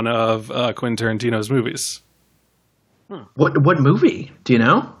in one of Quentin Tarantino's movies. What movie? Do you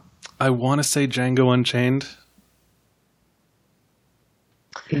know? I want to say Django Unchained.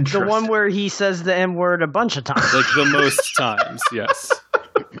 The one where he says the N-word a bunch of times. Like the most times, yes.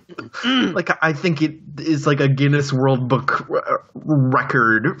 Like, I think it is like a Guinness World Book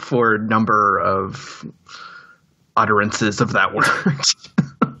record for number of utterances of that word.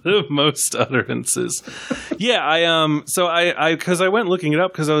 The most utterances. Yeah, because I went looking it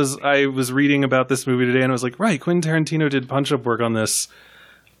up because I was reading about this movie today and I was like, right, Quentin Tarantino did punch-up work on this.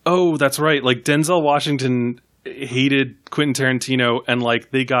 Oh, that's right. Like Denzel Washington hated Quentin Tarantino and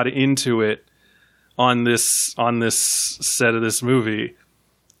like they got into it on this set of this movie,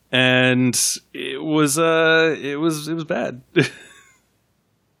 and it was bad.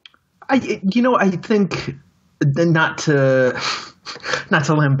 I think not to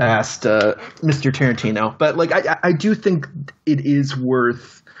lambast Mr. Tarantino, but like I do think it is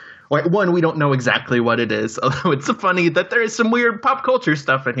worth. Like, one, we don't know exactly what it is, although it's funny that there is some weird pop culture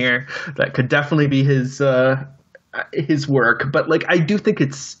stuff in here that could definitely be his work. But like, I do think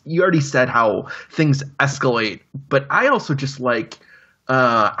you already said how things escalate, but I also just like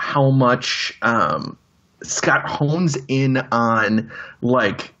how much Scott hones in on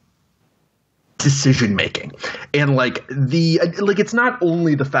like decision making, and like it's not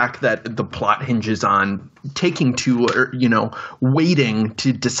only the fact that the plot hinges on taking two or waiting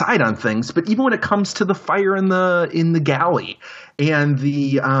to decide on things, but even when it comes to the fire in the galley and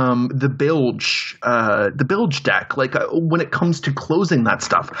the bilge deck, like when it comes to closing that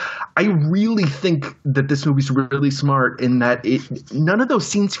stuff, I really think that this movie's really smart in that none of those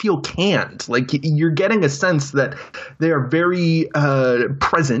scenes feel canned. Like you're getting a sense that they are very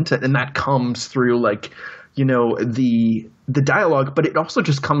present, and that comes through like the dialogue, but it also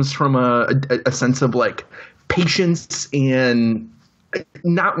just comes from a sense of like patience and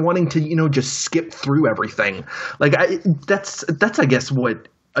not wanting to just skip through everything. Like that's I guess what,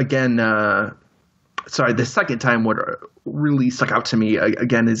 again, the second time what really stuck out to me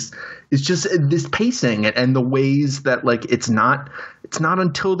again is just this pacing and the ways that like it's not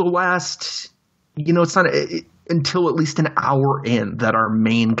until the last until at least an hour in that our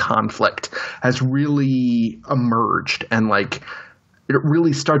main conflict has really emerged and like it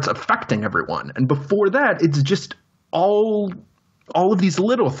really starts affecting everyone. And before that, it's just all of these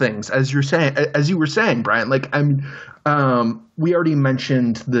little things, as you were saying, Brian. Like we already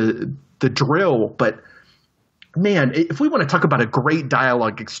mentioned the drill, but man, if we want to talk about a great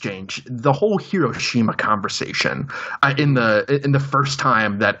dialogue exchange, the whole Hiroshima conversation in the first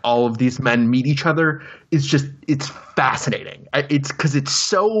time that all of these men meet each other it's fascinating. It's because it's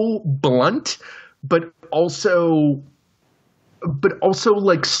so blunt, but also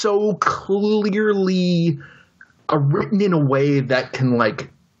like so clearly written in a way that can like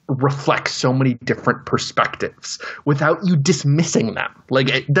reflect so many different perspectives without you dismissing them.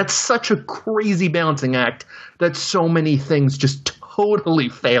 Like that's such a crazy balancing act that so many things just totally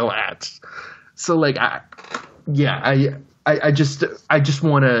fail at. So like I just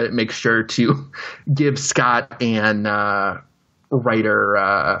want to make sure to give Scott and a writer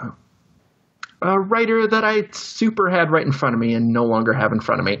that I super had right in front of me and no longer have in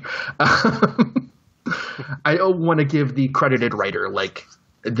front of me. I want to give the credited writer like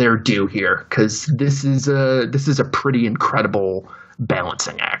their due here, because this is a pretty incredible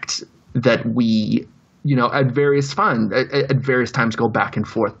balancing act that we at various times go back and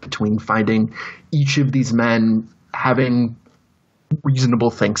forth between finding each of these men having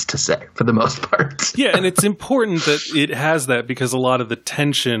reasonable things to say for the most part. Yeah, and it's important that it has that because a lot of the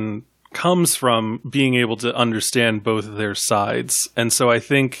tension comes from being able to understand both of their sides. And so I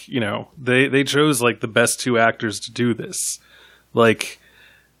think, they chose like the best two actors to do this. Like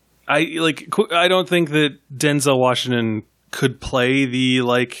I don't think that Denzel Washington could play the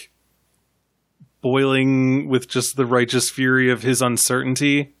like boiling with just the righteous fury of his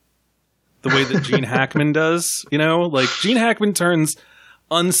uncertainty the way that Gene Hackman does, like Gene Hackman turns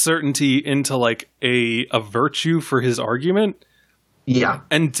uncertainty into like a virtue for his argument. Yeah.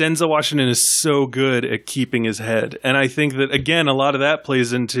 And Denzel Washington is so good at keeping his head. And I think that, again, a lot of that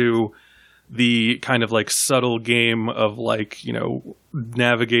plays into the kind of like subtle game of like,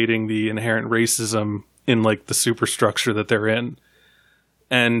 navigating the inherent racism in like the superstructure that they're in.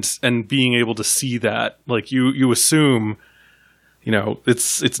 And being able to see that, like you assume,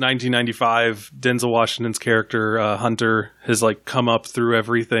 it's 1995. Denzel Washington's character, Hunter, has like come up through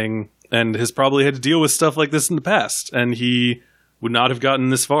everything and has probably had to deal with stuff like this in the past. And he would not have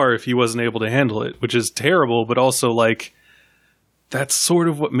gotten this far if he wasn't able to handle it, which is terrible, but also like that's sort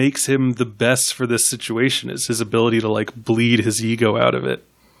of what makes him the best for this situation is his ability to like bleed his ego out of it.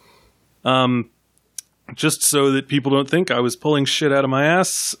 Just so that people don't think I was pulling shit out of my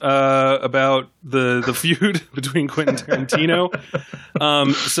ass about the feud between Quentin Tarantino.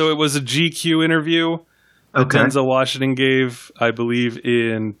 So it was a GQ interview that Denzel Washington gave, I believe,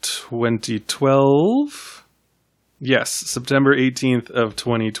 in 2012. Yes, September 18th of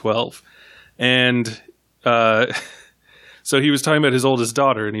 2012. And so he was talking about his oldest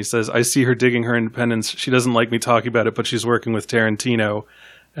daughter, and he says, I see her digging her independence. She doesn't like me talking about it, but she's working with Tarantino.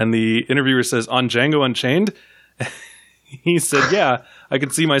 And the interviewer says, on Django Unchained? He said, yeah, I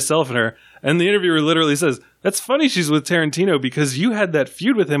could see myself in her. And the interviewer literally says, that's funny she's with Tarantino because you had that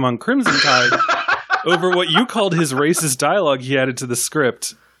feud with him on Crimson Tide over what you called his racist dialogue he added to the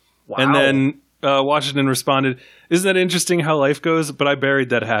script. Wow. And then Washington responded, isn't that interesting how life goes? But I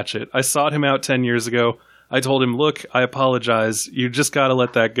buried that hatchet. I sought him out 10 years ago. I told him, look, I apologize. You just got to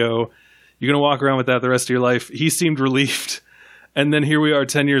let that go. You're going to walk around with that the rest of your life. He seemed relieved. And then here we are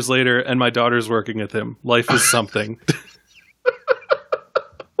 10 years later, and my daughter's working with him. Life is something.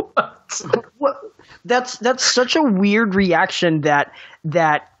 What? That's such a weird reaction that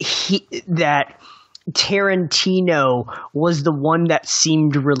Tarantino was the one that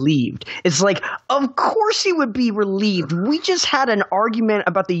seemed relieved. It's like, of course he would be relieved. We just had an argument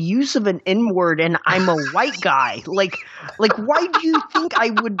about the use of an N-word and I'm a white guy. Like why do you think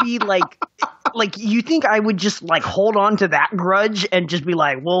I would be like you think I would just like hold on to that grudge and just be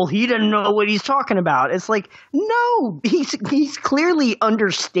like, well, he didn't know what he's talking about. It's like, no, he's clearly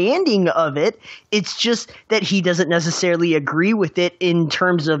understanding of it. It's just that he doesn't necessarily agree with it in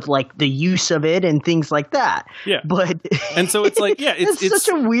terms of like the use of it and things like that. Yeah. But and so it's like, yeah, it's such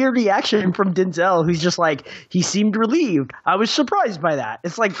a weird reaction from Denzel, who's just like, he seemed relieved. I was surprised by that.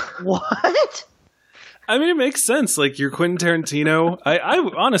 It's like, what? I mean, it makes sense. Like, you're Quentin Tarantino. I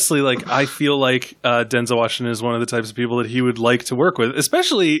honestly, like, I feel like Denzel Washington is one of the types of people that he would like to work with,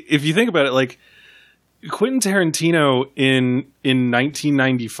 especially if you think about it. Like, Quentin Tarantino in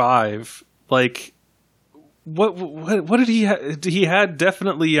 1995, like, what did he have? He had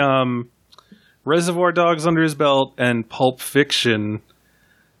definitely Reservoir Dogs under his belt and Pulp Fiction.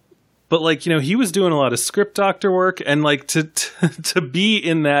 But, like, he was doing a lot of script doctor work, and, like, to be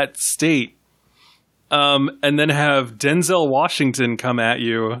in that state, and then have Denzel Washington come at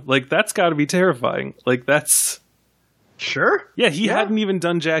you, like, that's got to be terrifying. Like, that's... Sure. Yeah, he hadn't even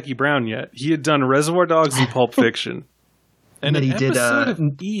done Jackie Brown yet. He had done Reservoir Dogs and Pulp Fiction. And then he did of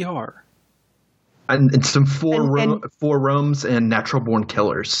ER. And some Four Rooms and Natural Born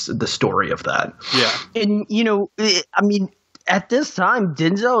Killers, the story of that. Yeah. And, I mean, at this time,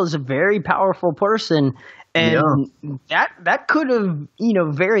 Denzel is a very powerful person, and that could have,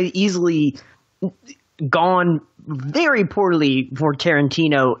 very easily gone very poorly for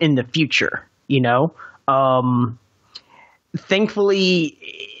Tarantino in the future, Thankfully,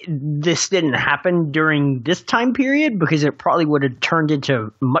 this didn't happen during this time period because it probably would have turned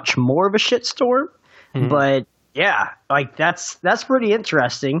into much more of a shitstorm. Mm-hmm. But yeah, like that's pretty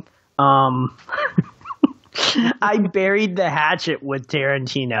interesting. I buried the hatchet with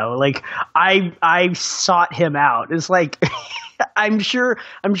Tarantino. Like I sought him out. It's like I'm sure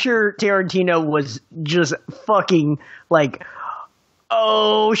Tarantino was just fucking like,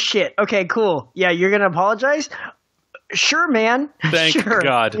 oh shit. Okay, cool. Yeah, you're gonna apologize? Sure, man. Thank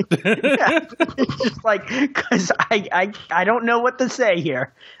God. Yeah. It's just like, because I don't know what to say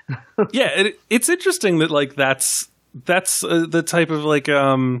here. Yeah, it's interesting that like that's the type of like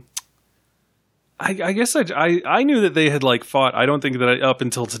I guess I knew that they had like fought. I don't think that up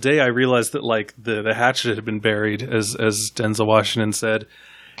until today I realized that like the hatchet had been buried, as Denzel Washington said.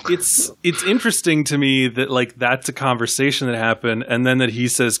 It's interesting to me that like that's a conversation that happened, and then that he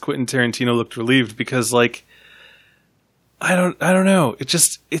says Quentin Tarantino looked relieved, because like I don't know.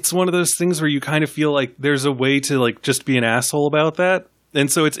 It's one of those things where you kind of feel like there's a way to like just be an asshole about that.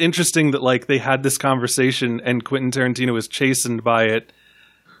 And so it's interesting that like they had this conversation and Quentin Tarantino was chastened by it.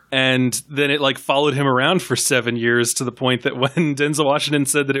 And then it like followed him around for 7 years, to the point that when Denzel Washington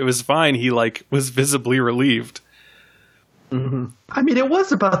said that it was fine, he like was visibly relieved. Mm-hmm. I mean, it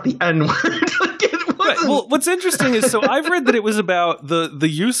was about the N-word. Like, it wasn't... Right. Well, what's interesting is, so I've read that it was about the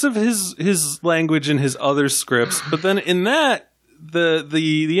use of his language in his other scripts, but then in that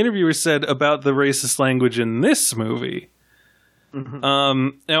the interviewer said about the racist language in this movie. Mm-hmm.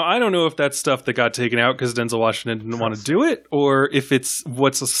 Now I don't know if that's stuff that got taken out because Denzel Washington didn't want to do it, or if it's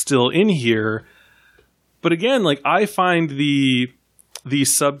what's still in here. But again, like I find the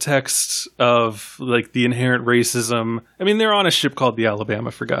subtext of like the inherent racism. I mean, they're on a ship called the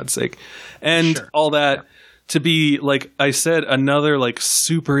Alabama, for God's sake, and all that to be, like I said, another like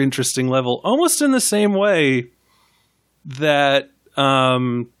super interesting level, almost in the same way that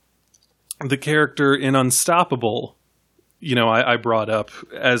the character in Unstoppable, you know, I brought up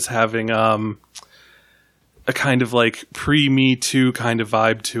as having a kind of like pre-Me Too kind of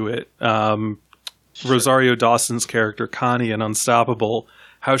vibe to it. Rosario Dawson's character, Connie in Unstoppable,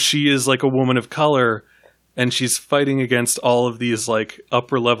 how she is like a woman of color and she's fighting against all of these like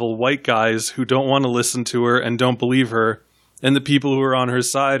upper level white guys who don't want to listen to her and don't believe her. And the people who are on her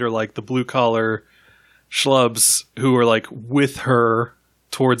side are like the blue collar schlubs who are like with her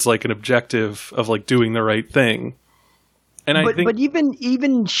towards like an objective of like doing the right thing. And but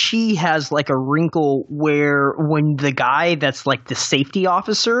even she has like a wrinkle where when the guy that's like the safety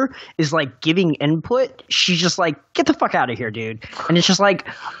officer is like giving input, she's just like, get the fuck out of here, dude. And it's just like,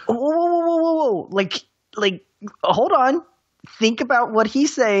 whoa. Like hold on. Think about what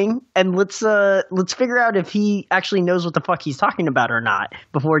he's saying and let's figure out if he actually knows what the fuck he's talking about or not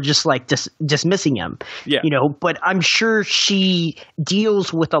before just like dismissing him. Yeah. You know, but I'm sure she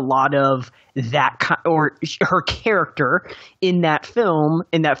deals with a lot of that or her character in that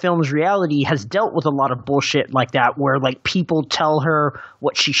film's reality has dealt with a lot of bullshit like that, where like people tell her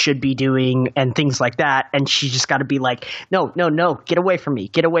what she should be doing and things like that, and she's just got to be like, no, get away from me.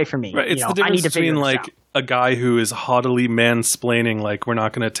 Right. It's the difference between like a guy who is haughtily mansplaining like we're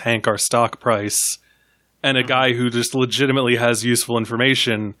not going to tank our stock price, and a guy who just legitimately has useful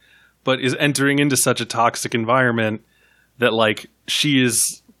information but is entering into such a toxic environment that like she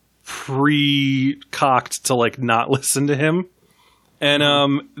is pre-cocked to like not listen to him.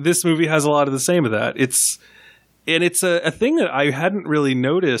 And this movie has a lot of the same of that. It's a thing that I hadn't really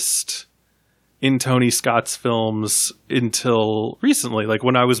noticed in Tony Scott's films until recently, like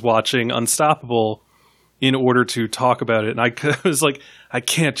when I was watching Unstoppable in order to talk about it. And I was like, I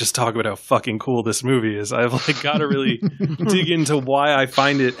can't just talk about how fucking cool this movie is. I've like got to really dig into why I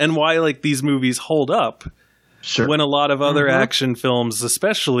find it and why like these movies hold up. Sure. When a lot of other action films,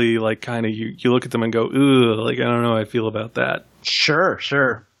 especially, like, kind of you look at them and go, ugh, like, I don't know how I feel about that.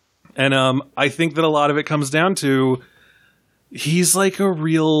 Sure. And I think that a lot of it comes down to he's like a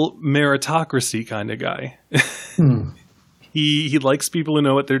real meritocracy kind of guy. He likes people who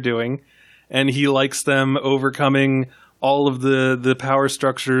know what they're doing, and he likes them overcoming all of the power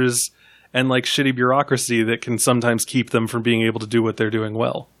structures and, like, shitty bureaucracy that can sometimes keep them from being able to do what they're doing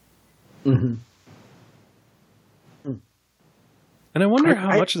well. Mm-hmm. And I wonder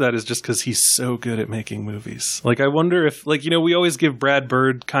how much of that is just because he's so good at making movies. Like, I wonder if, like, you know, we always give Brad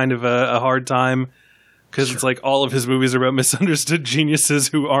Bird kind of a hard time because it's like all of his movies are about misunderstood geniuses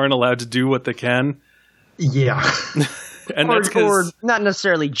who aren't allowed to do what they can. Yeah. And that's or not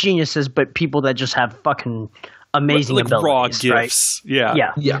necessarily geniuses, but people that just have fucking amazing like abilities, raw gifts. Right?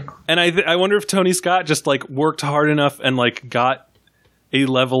 Yeah. And I wonder if Tony Scott just, like, worked hard enough and, like, got a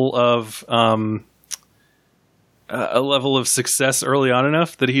level of success early on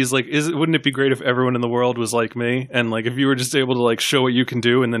enough that he's like, wouldn't it be great if everyone in the world was like me? And like, if you were just able to like show what you can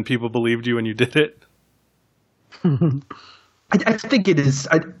do and then people believed you and you did it. I think it is.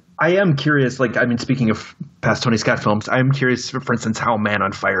 I am curious, like, I mean, speaking of past Tony Scott films, I'm curious, for instance, how Man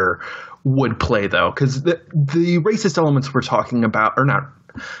on Fire would play, though, because the racist elements we're talking about are not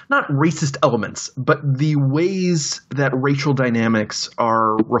racist elements, but the ways that racial dynamics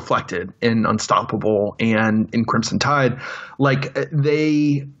are reflected in Unstoppable and in Crimson Tide, like,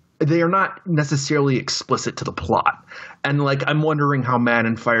 they are not necessarily explicit to the plot. And, like, I'm wondering how Man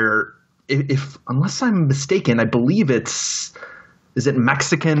on Fire, if unless I'm mistaken, I believe it's is it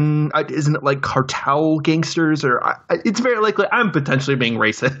Mexican? Isn't it like cartel gangsters? Or it's very likely I'm potentially being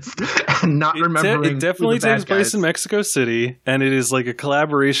racist and not remembering. It definitely takes place in Mexico City, and it is like a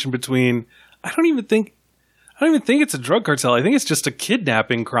collaboration between. I don't even think it's a drug cartel. I think it's just a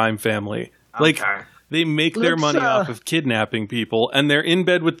kidnapping crime family. Okay. Like they make their money off of kidnapping people, and they're in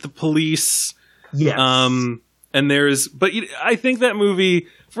bed with the police. Yes. But I think that movie.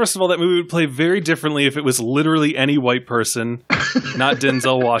 First of all, that movie would play very differently if it was literally any white person, not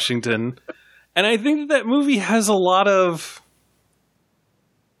Denzel Washington. And I think that movie has a lot of.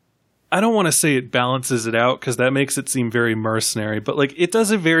 I don't want to say it balances it out because that makes it seem very mercenary, but like it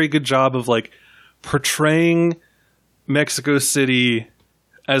does a very good job of like portraying Mexico City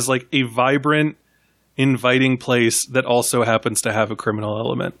as like a vibrant, inviting place that also happens to have a criminal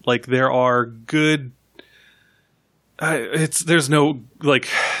element. Like there are good. There's no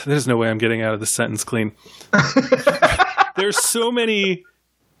way I'm getting out of the sentence clean. There's so many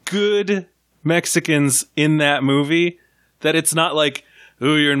good Mexicans in that movie that it's not like,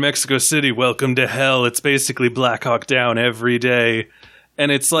 oh, you're in Mexico City, welcome to hell. It's basically Black Hawk Down every day.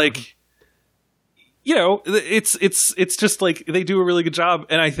 And it's like, you know, it's just like they do a really good job.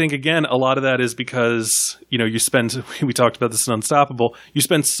 And I think, again, a lot of that is because, you know, we talked about this in Unstoppable, you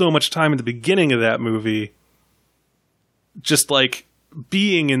spend so much time at the beginning of that movie just like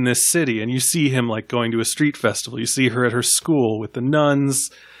being in this city, and you see him like going to a street festival. You see her at her school with the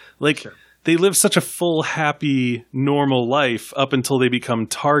nuns. Like sure. They live such a full, happy, normal life up until they become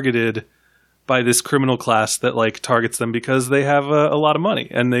targeted by this criminal class that like targets them because they have a lot of money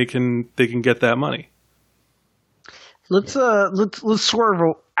and they can get that money. Let's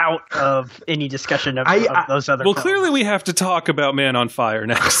swerve out of any discussion of those other. Well, films. Clearly we have to talk about Man on Fire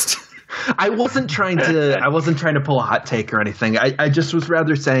next. I wasn't trying to pull a hot take or anything. I just was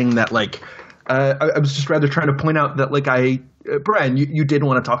rather saying that like I was just rather trying to point out that like Brian, you did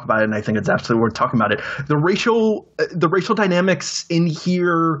want to talk about it, and I think it's absolutely worth talking about it. The racial dynamics in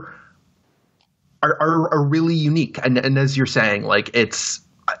here are really unique, and as you're saying, like it's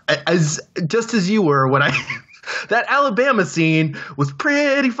just as you were when I. That Alabama scene was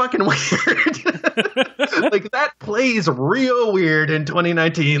pretty fucking weird. Like, that plays real weird in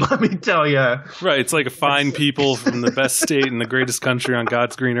 2019, let me tell you. Right, it's like a fine people from the best state in the greatest country on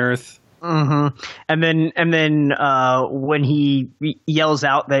God's green earth. Mm-hmm. And then when he yells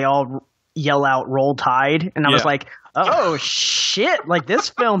out, they all yell out "Roll Tide," and I was like, "Oh shit!" Like this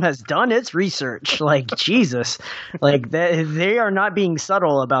film has done its research. Like Jesus, like they are not being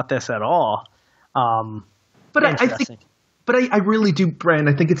subtle about this at all. But I really do, Brian.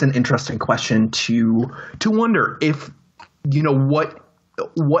 I think it's an interesting question to wonder if, you know, what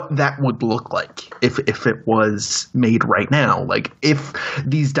that would look like if it was made right now. Like if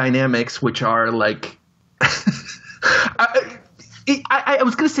these dynamics, which are like, I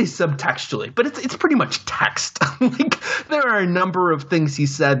was going to say subtextually, but it's pretty much text. Like there are a number of things he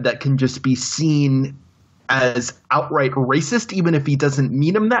said that can just be seen as outright racist, even if he doesn't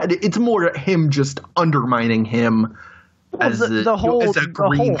mean him that. It's more him just undermining him as the whole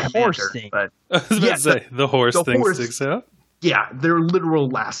horse thing. But, I was about to say, the horse thing sticks out. Yeah, their literal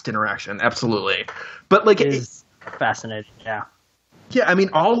last interaction, absolutely. But like, it is fascinating. Yeah. Yeah, I mean,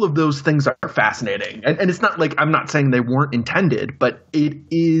 all of those things are fascinating, and it's not like I'm not saying they weren't intended, but it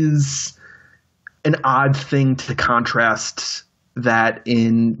is an odd thing to contrast that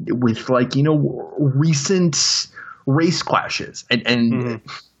with like, you know, recent race clashes and mm-hmm.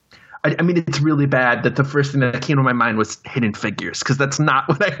 I mean, it's really bad that the first thing that came to my mind was Hidden Figures, because that's not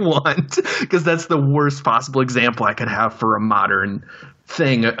what I want, because that's the worst possible example I could have for a modern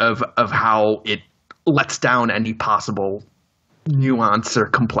thing of how it lets down any possible nuance or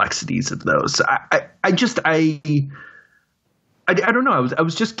complexities of those. I don't know. I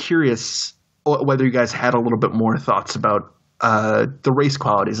was just curious whether you guys had a little bit more thoughts about the race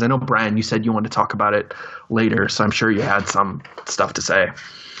qualities. I know, Brian, you said you wanted to talk about it later, so I'm sure you had some stuff to say.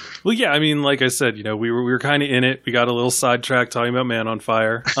 Well, yeah, I mean, like I said, you know, we were kind of in it. We got a little sidetracked talking about Man on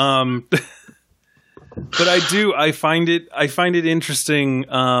Fire. But I find it interesting.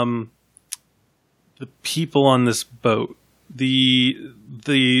 The people on this boat,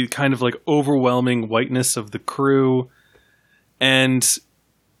 the kind of like overwhelming whiteness of the crew, and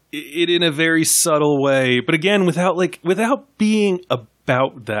it in a very subtle way, but again, without being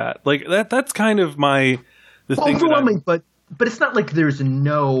about that. Like that's kind of the thing. Overwhelming, but it's not like there's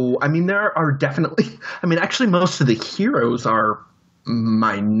no. I mean, there are definitely. I mean, actually, most of the heroes are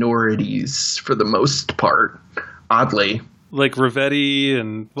minorities for the most part. Oddly, like Rivetti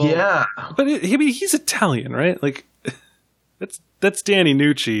and yeah, but he's Italian, right? Like, That's Danny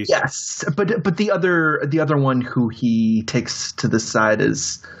Nucci. Yes, but the other one who he takes to the side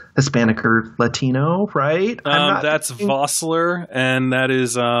is Hispanic or Latino, right? That's Vossler, and that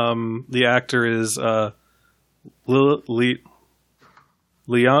is the actor is Lillo.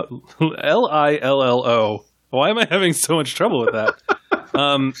 Why am I having so much trouble with that?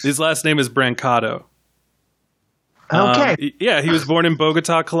 His last name is Brancato. Okay. Yeah, he was born in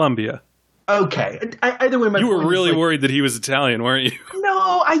Bogota, Colombia. Okay. Either way, you were really worried that he was Italian, weren't you?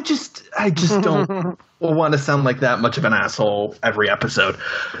 No, I just don't want to sound like that much of an asshole every episode.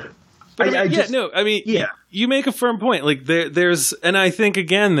 You make a firm point. Like there's, and I think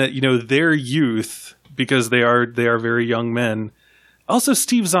again that their youth, because they are very young men. Also,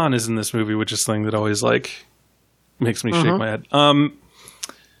 Steve Zahn is in this movie, which is something that always makes me shake my head.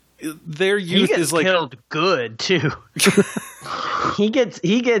 Their youth is killed good too. he gets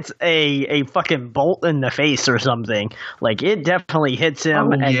a fucking bolt in the face or something. Like it definitely hits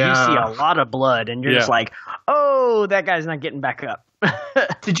him, and you see a lot of blood, and you're just like, oh, that guy's not getting back up.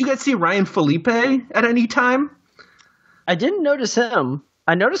 Did you guys see Ryan Felipe at any time? I didn't notice him.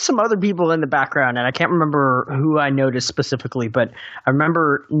 I noticed some other people in the background, and I can't remember who I noticed specifically, but I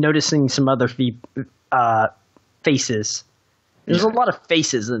remember noticing some other faces. There's a lot of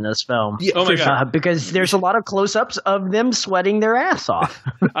faces in this film. Yeah, oh my God. Because there's a lot of close-ups of them sweating their ass off.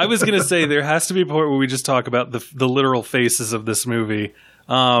 I was going to say, there has to be a point where we just talk about the literal faces of this movie.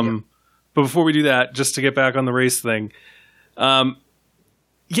 But before we do that, just to get back on the race thing. So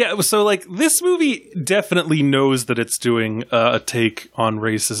this movie definitely knows that it's doing a take on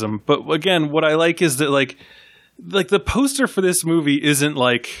racism. But again, what I like is that like the poster for this movie isn't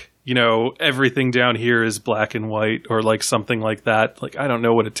everything down here is black and white or something like that. Like, I don't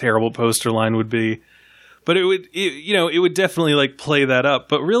know what a terrible poster line would be, but it would definitely play that up.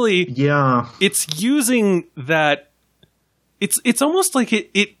 But really, it's using that. It's almost like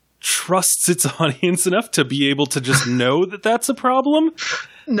it trusts its audience enough to be able to just know that that's a problem.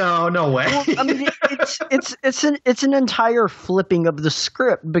 No way. Well, I mean, it's an entire flipping of the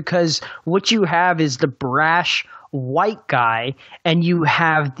script, because what you have is the brash white guy, and you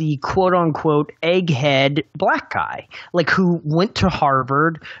have the quote unquote egghead black guy, who went to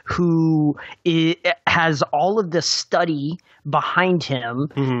Harvard, who has all of the study behind him,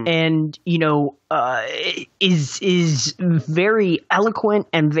 and is very eloquent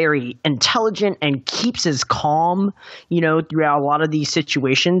and very intelligent and keeps his calm, throughout a lot of these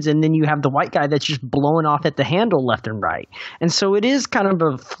situations. And then you have the white guy that's just blowing off at the handle left and right. And so it is kind of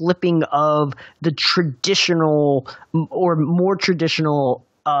a flipping of the traditional or more traditional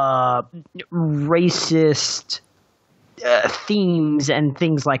racist themes and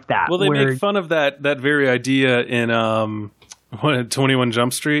things like that. Well, they make fun of that very idea in 21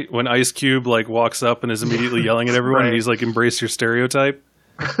 Jump Street, when Ice Cube walks up and is immediately yelling at everyone, and he's embrace your stereotype.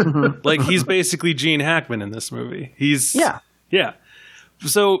 He's basically Gene Hackman in this movie. Yeah.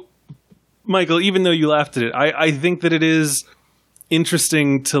 So, Michael, even though you laughed at it, I think that it is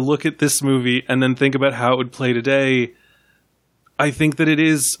interesting to look at this movie and then think about how it would play today. I think that it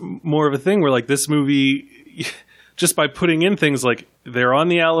is more of a thing where this movie, just by putting in things like they're on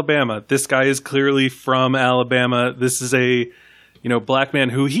the Alabama, this guy is clearly from Alabama, this is a black man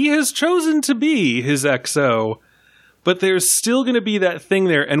who he has chosen to be his XO, but there's still going to be that thing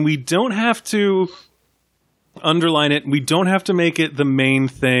there, and we don't have to underline it, we don't have to make it the main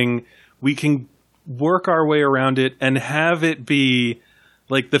thing. We can work our way around it and have it be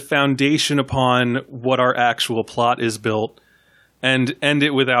the foundation upon what our actual plot is built, and end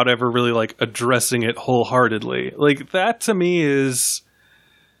it without ever really addressing it wholeheartedly. That to me is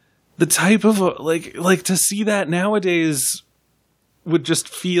the type of to see that nowadays would just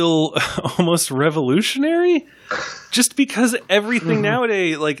feel almost revolutionary, just because everything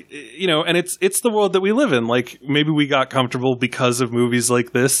nowadays, and it's the world that we live in. Maybe we got comfortable because of movies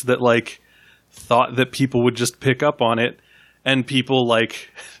like this that thought that people would just pick up on it, and people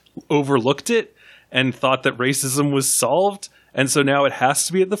overlooked it and thought that racism was solved. And so now it has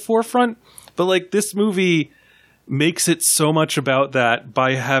to be at the forefront. But this movie makes it so much about that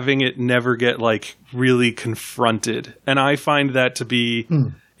by having it never get really confronted. And I find that to be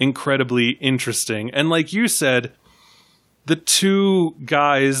incredibly interesting. And like you said, the two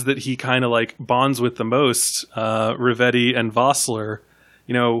guys that he kind of bonds with the most, Rivetti and Vossler,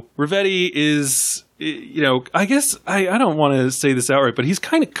 Rivetti is, I guess I don't want to say this outright, but he's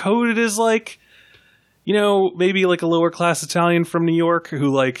kind of coded as maybe a lower class Italian from New York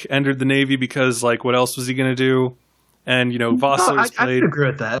who entered the Navy because what else was he going to do? And Vossler's I agree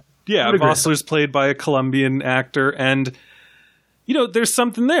with that. Yeah, Vossler's played by a Colombian actor, and there's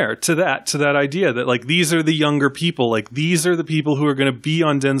something there to that idea that like these are the younger people, like these are the people who are going to be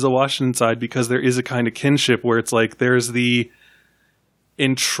on Denzel Washington's side because there is a kind of kinship where it's like there's the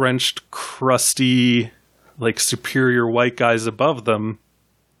entrenched, crusty, like superior white guys above them,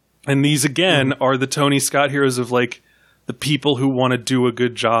 and these again are the Tony Scott heroes of like the people who want to do a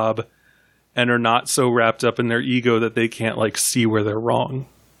good job and are not so wrapped up in their ego that they can't like see where they're wrong.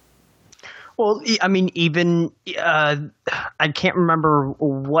 Well, I mean, even I can't remember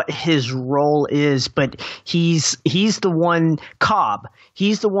what his role is, but he's the one, Cobb.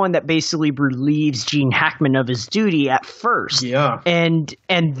 He's the one that basically relieves Gene Hackman of his duty at first. Yeah. And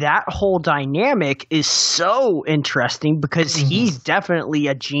that whole dynamic is so interesting because he's definitely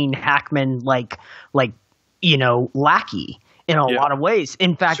a Gene Hackman like lackey in a lot of ways.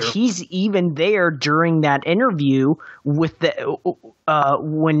 In fact, he's even there during that interview with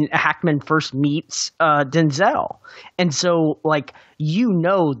when Hackman first meets Denzel. And so, like,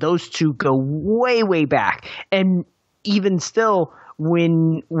 those two go way, way back. And even still,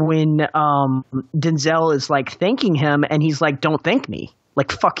 when Denzel is, like, thanking him, and he's like, don't thank me.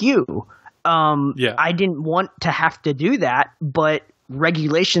 Like, fuck you. I didn't want to have to do that, but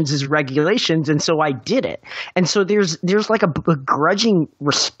regulations is regulations, and so I did it. And so there's like a begrudging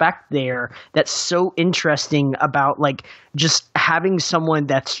respect there that's so interesting about like just having someone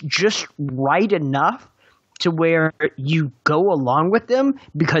that's just right enough to where you go along with them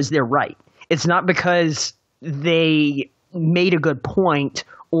because they're right. It's not because they made a good point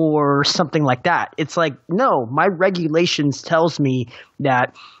or something like that. It's like, no, my regulations tells me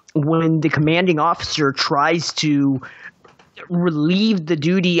that when the commanding officer tries to relieve the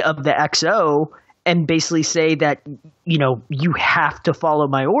duty of the XO and basically say that, you have to follow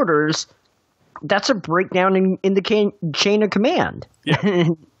my orders, that's a breakdown in the chain of command. Yeah.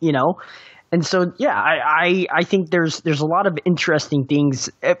 And so, I think there's a lot of interesting things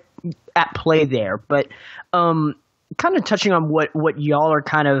at play there. But kind of touching on what y'all are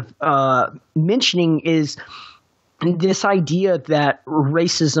kind of mentioning is this idea that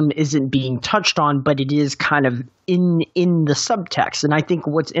racism isn't being touched on, but it is kind of in the subtext. And I think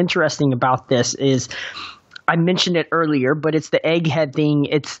what's interesting about this is, I mentioned it earlier, but it's the egghead thing.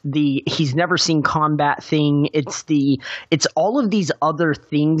 It's the he's never seen combat thing. It's all of these other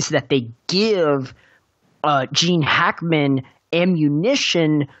things that they give Gene Hackman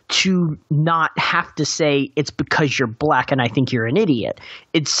ammunition to not have to say it's because you're black and I think you're an idiot.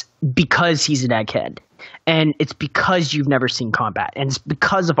 It's because he's an egghead. And it's because you've never seen combat. And it's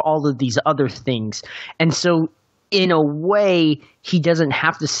because of all of these other things. And so, in a way, he doesn't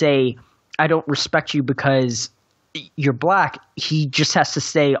have to say, I don't respect you because you're black. He just has to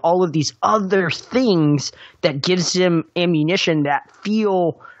say all of these other things that gives him ammunition that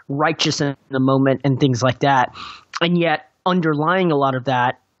feel righteous in the moment and things like that. And yet, underlying a lot of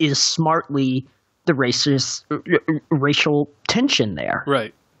that is smartly the racial tension there.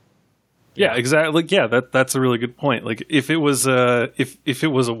 Right. Yeah, exactly. Yeah, that's a really good point. Like if it was a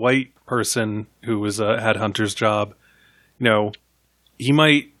white person who was had Hunter's job, he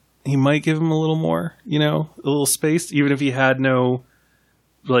might give him a little more, a little space, even if he had no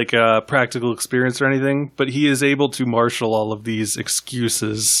like practical experience or anything. But he is able to marshal all of these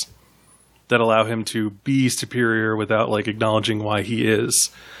excuses that allow him to be superior without like acknowledging why he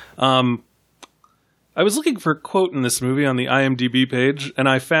is. I was looking for a quote in this movie on the IMDb page, and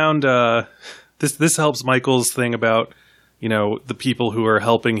I found this helps Michael's thing about the people who are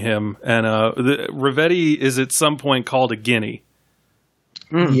helping him. And Rivetti is at some point called a guinea.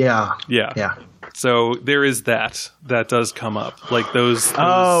 Yeah. So there is that does come up, like those. Is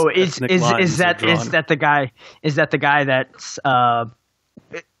that the guy? Is that the guy that's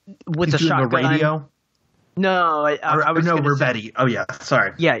with the shotgun? The radio? No, I was Rivetti. Oh yeah,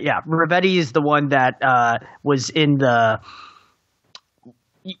 sorry. Yeah. Rivetti is the one that was in the.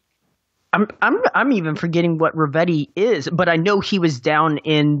 I'm even forgetting what Rivetti is, but I know he was down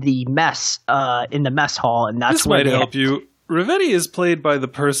in the mess hall, and that's this might help you. Rivetti is played by the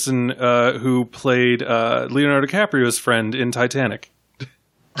person who played Leonardo DiCaprio's friend in Titanic,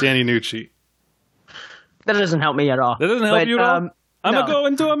 Danny Nucci. That doesn't help me at all. That doesn't help you at all? I'm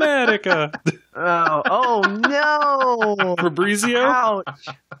going to America. Oh no! Fabrizio?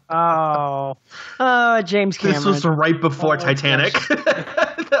 Ouch. James Cameron. This was right before Titanic.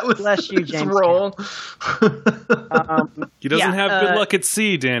 That was bless you, James role. He doesn't have good luck at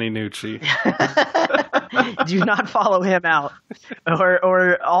sea, Danny Nucci. Do not follow him out,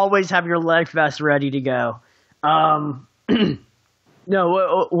 or always have your life vest ready to go. No,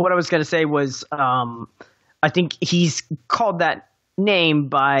 what I was going to say was, I think he's called that name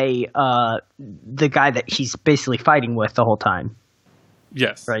by the guy that he's basically fighting with the whole time.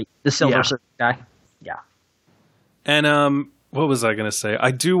 Yes. right? The Silver Yeah. Surfer guy. Yeah. And what was I going to say?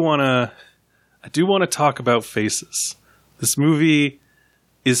 I do want to talk about faces. This movie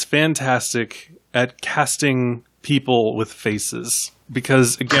is fantastic at casting people with faces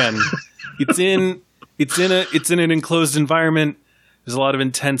because again, it's in an enclosed environment. There's a lot of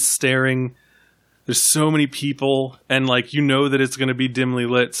intense staring. There's so many people, and like you know that it's going to be dimly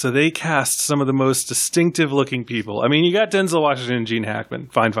lit, so they cast some of the most distinctive looking people. I mean, you got Denzel Washington and Gene Hackman.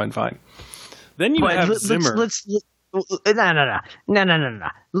 Fine. Then you have Zimmer. No.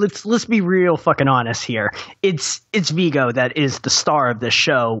 Let's be real fucking honest here. It's Vigo that is the star of this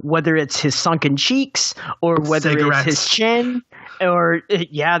show, whether it's his sunken cheeks or whether Cigarettes. it's his chin or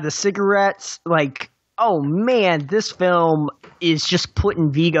the cigarettes. Like, oh man, this film is just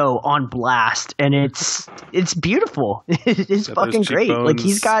putting Vigo on blast, and it's beautiful. It's Got fucking those great. Like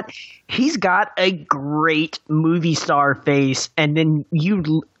cheekbones. he's got a great movie star face, and then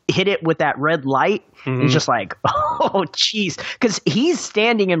you hit it with that red light. Mm-hmm. It's just like, oh jeez, because he's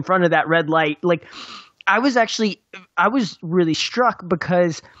standing in front of that red light. Like, I was really struck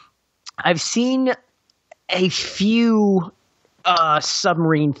because I've seen a few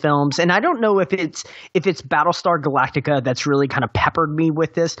submarine films, and I don't know if it's Battlestar Galactica that's really kind of peppered me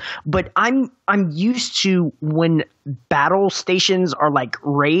with this, but I'm used to when battle stations are like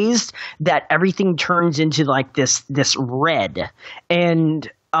raised that everything turns into like this red,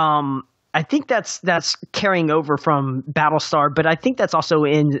 and I think that's carrying over from Battlestar, but I think that's also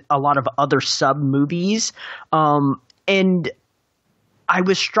in a lot of other sub movies, and I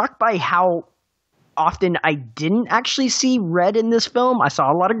was struck by how often I didn't actually see red in this film. I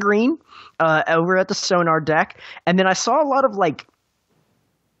saw a lot of green over at the sonar deck, and then I saw a lot of like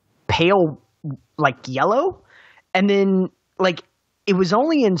pale like yellow, and then like it was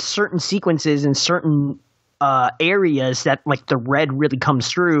only in certain sequences in certain areas that like the red really comes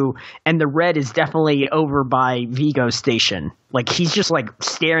through, and the red is definitely over by Vigo's station. Like he's just like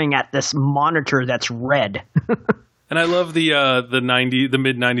staring at this monitor that's red. And I love the mid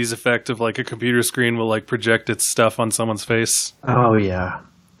 90s effect of like a computer screen will like project its stuff on someone's face. Oh yeah.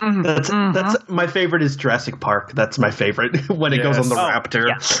 That's my favorite is Jurassic Park. That's my favorite when it goes on the raptor.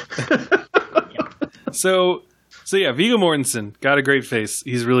 Yeah. So yeah, Viggo Mortensen got a great face.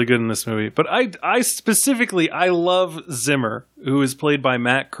 He's really good in this movie. But I specifically love Zimmer, who is played by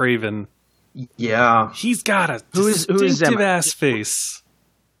Matt Craven. Yeah. He's got a Who is distinctive Zimmer? ass face.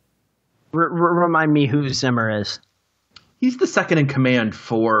 Remind me who Zimmer is. He's the second in command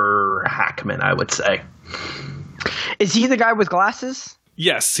for Hackman, I would say. Is he the guy with glasses?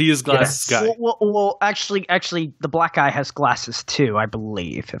 Yes, he is glasses Yes. guy. Well, actually, the black guy has glasses too, I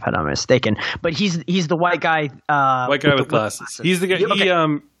believe, if I'm not mistaken. But he's the white guy. White guy with glasses. He's the guy. Yeah,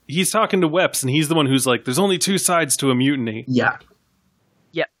 okay. He's talking to Weps, and he's the one who's like, "There's only two sides to a mutiny." Yeah.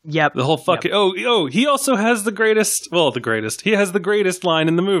 Yep. The whole fucking he also has the greatest. Well, the greatest. He has the greatest line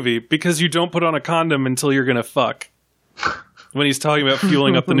in the movie because you don't put on a condom until you're gonna fuck. When he's talking about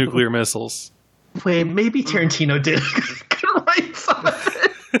fueling up the nuclear missiles. Wait, maybe Tarantino did write something.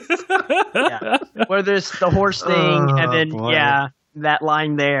 Yeah. Where there's the horse thing, and then boy. that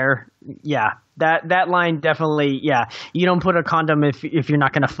line there. Yeah, that line definitely. Yeah, you don't put a condom if you're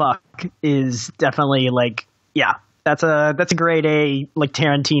not gonna fuck is definitely like That's a grade A like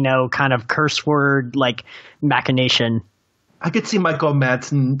Tarantino kind of curse word like machination. I could see Michael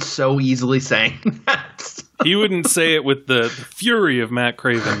Madsen so easily saying that. He wouldn't say it with the fury of Matt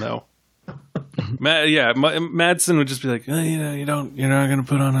Craven, though. Madsen would just be like, you're not going to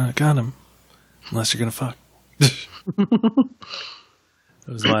put on a condom unless you're going to fuck. That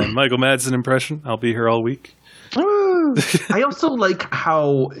was my Michael Madsen impression. I'll be here all week. I also like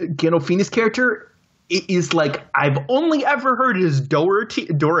how Gandolfini's character is like, I've only ever heard it as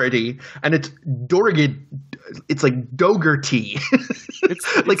Doherty, and it's Dorgan. It's like Dougherty.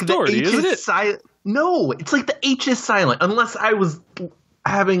 It's like it's the Doherty, H isn't is it? silent. No, it's like the H is silent. Unless I was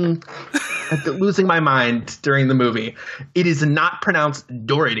losing my mind during the movie. It is not pronounced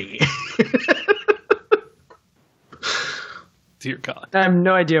Doherty. Dear God. I have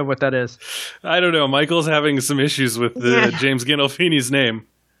no idea what that is. I don't know. Michael's having some issues with James Gandolfini's name.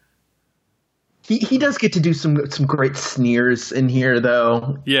 He does get to do some great sneers in here,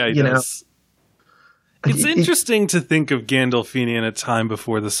 though. Yeah, he does. It's interesting to think of Gandolfini in a time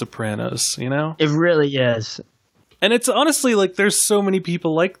before The Sopranos, you know? It really is. And it's honestly like there's so many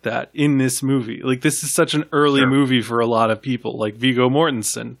people like that in this movie. Like this is such an early movie for a lot of people, like Viggo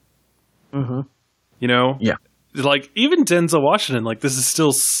Mortensen. Mm-hmm. You know? Yeah. Like even Denzel Washington, like this is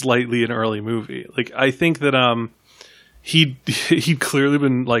still slightly an early movie. Like I think that he'd clearly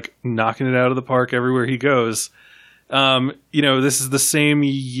been like knocking it out of the park everywhere he goes. This is the same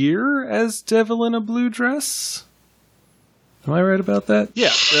year as Devil in a Blue Dress. Am I right about that? Yeah.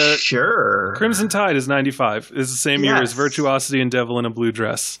 Sure. Crimson Tide is 95. It's the same year as Virtuosity and Devil in a Blue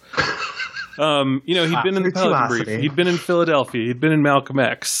Dress. He'd been in the Pelican Brief. He'd been in Philadelphia. He'd been in Malcolm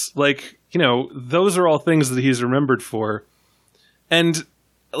X. Those are all things that he's remembered for. And,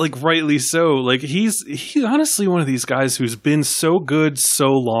 rightly so. He's honestly one of these guys who's been so good so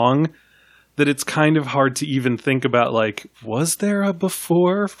long that it's kind of hard to even think about, was there a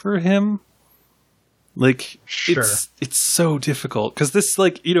before for him? Sure. It's so difficult. Because this,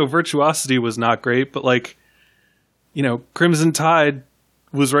 Virtuosity was not great, but, Crimson Tide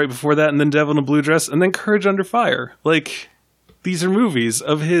was right before that, and then Devil in a Blue Dress, and then Courage Under Fire. These are movies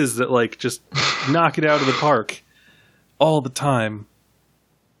of his that, just knock it out of the park all the time.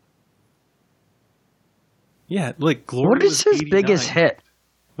 Yeah, Glory. What is his 89. biggest hit?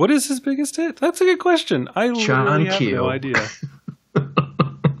 What is his biggest hit? That's a good question. I literally have no idea.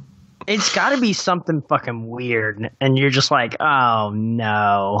 It's got to be something fucking weird, and you're just like, oh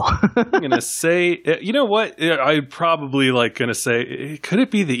no. I'm gonna say, you know what? I'd probably gonna say, could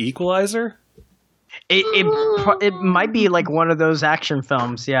it be The Equalizer? It might be one of those action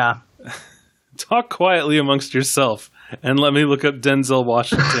films, yeah. Talk quietly amongst yourself, and let me look up Denzel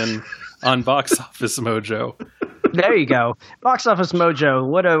Washington on Box Office Mojo. There you go. Box Office Mojo.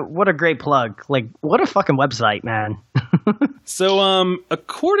 What a great plug. What a fucking website, man. So,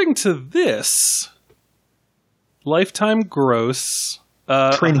 according to this, lifetime gross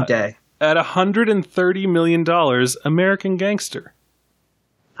Training Day at $130 million, American Gangster.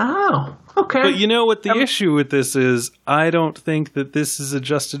 Oh, okay. But you know what the issue with this is? I don't think that this is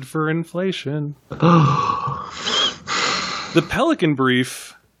adjusted for inflation. The Pelican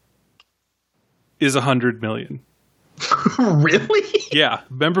Brief is $100 million. Really? Yeah.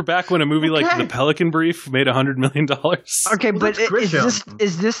 Remember back when a movie like The Pelican Brief made $100 million? Okay, but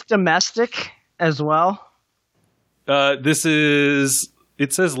is this domestic as well? It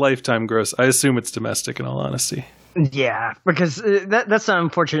says lifetime gross. I assume it's domestic, in all honesty. Yeah, because that's the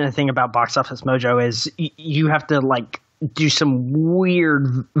unfortunate thing about Box Office Mojo is you have to do some weird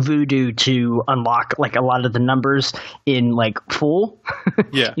voodoo to unlock a lot of the numbers in full.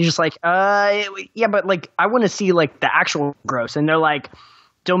 Yeah. You're just yeah, but I want to see the actual gross, and they're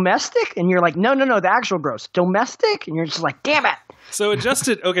domestic, and you're no, the actual gross, domestic, and you're just damn it. So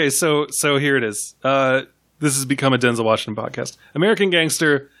adjusted. Okay, so here it is. This has become a Denzel Washington podcast. American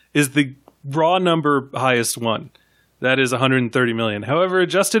Gangster is the raw number highest one. That is 130 million. However,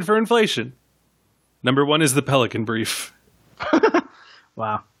 adjusted for inflation, number 1 is The Pelican Brief.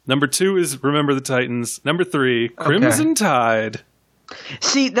 Wow. Number 2 is Remember the Titans. Number 3, Crimson Tide.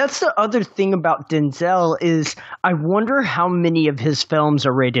 See, that's the other thing about Denzel is I wonder how many of his films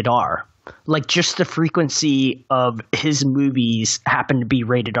are rated R. Just the frequency of his movies happen to be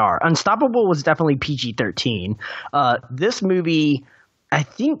rated R. Unstoppable was definitely PG-13. This movie, I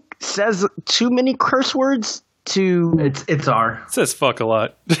think, says too many curse words to... It's R. It says fuck a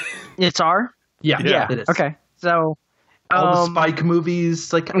lot. It's R? Yeah, it is. Okay, so... all the Spike movies,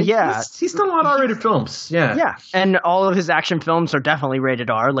 he's done a lot of R-rated films. Yeah, yeah, and all of his action films are definitely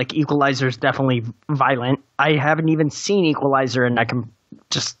rated R. Equalizer is definitely violent. I haven't even seen Equalizer, and I can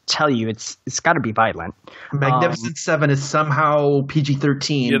just tell you it's got to be violent. Magnificent Seven is somehow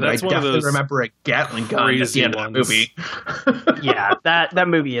PG-13. Yeah, but I that's one of definitely those remember a Gatling gun at the end of that movie. Yeah, that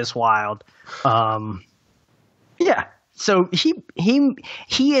movie is wild. Yeah, so he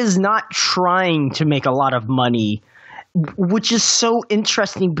is not trying to make a lot of money, which is so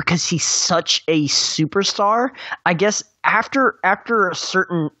interesting because he's such a superstar. I guess after a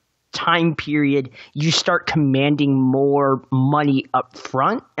certain time period, you start commanding more money up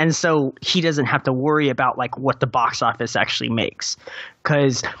front, and so he doesn't have to worry about what the box office actually makes.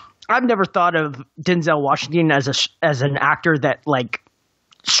 Because I've never thought of Denzel Washington as an actor that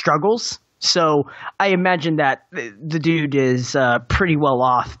struggles. So I imagine that the dude is pretty well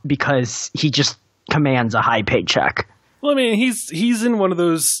off because he just commands a high paycheck. Well, I mean, he's in one of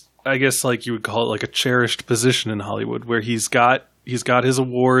those, I guess, you would call it a cherished position in Hollywood, where he's got his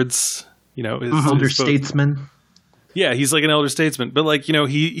awards, his elder statesman. Yeah, he's an elder statesman, but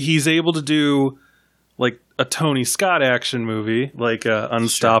he's able to do a Tony Scott action movie,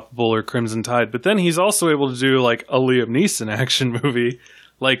 Unstoppable or Crimson Tide, but then he's also able to do a Liam Neeson action movie,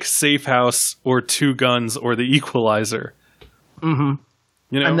 Safe House or Two Guns or The Equalizer. Mm-hmm.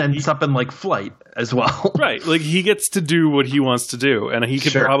 And then something like Flight as well. Right. He gets to do what he wants to do, and he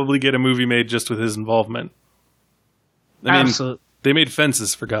could probably get a movie made just with his involvement. I mean, absolutely. They made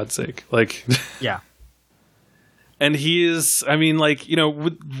Fences, for God's sake. Yeah. And he is, I mean,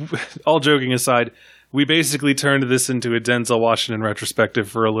 all joking aside, we basically turned this into a Denzel Washington retrospective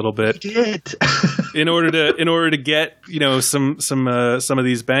for a little bit. We did. in order to get, you know, some of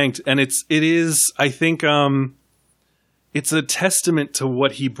these banked. And it is, I think, it's a testament to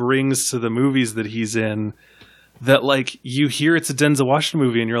what he brings to the movies that he's in, that like you hear it's a Denzel Washington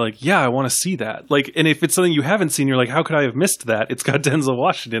movie and you're like, yeah, I want to see that. Like, and if it's something you haven't seen, you're like, how could I have missed that? It's got Denzel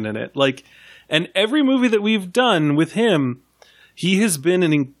Washington in it. Like, and every movie that we've done with him, he has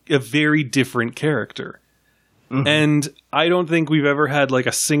been a very different character. Mm-hmm. And I don't think we've ever had like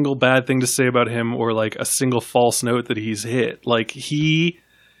a single bad thing to say about him or like a single false note that he's hit. Like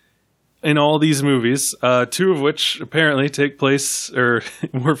in all these movies, two of which apparently take place or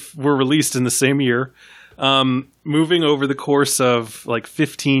were released in the same year, moving over the course of like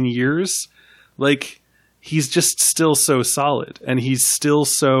 15 years, like he's just still so solid and he's still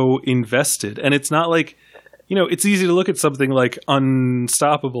so invested. And it's not like, you know, it's easy to look at something like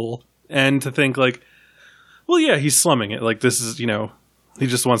Unstoppable and to think like, well, yeah, he's slumming it. Like this is, you know, he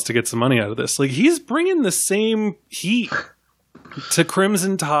just wants to get some money out of this. Like he's bringing the same heat to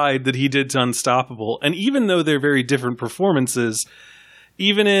Crimson Tide that he did to Unstoppable. And even though they're very different performances,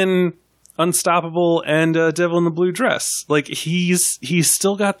 even in Unstoppable and Devil in the Blue Dress, like he's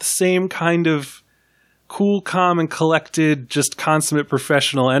still got the same kind of cool, calm, and collected, just consummate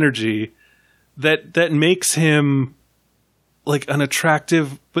professional energy that makes him like an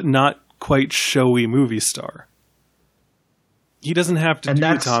attractive but not quite showy movie star. He doesn't have to do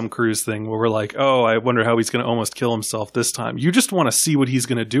the Tom Cruise thing where we're like, oh, I wonder how he's going to almost kill himself this time. You just want to see what he's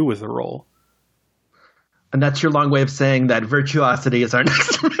going to do with the role. And that's your long way of saying that Virtuosity is our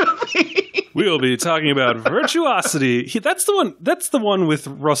next movie. We'll be talking about Virtuosity. That's the one with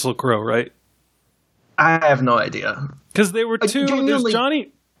Russell Crowe, right? I have no idea. Because they were two. There's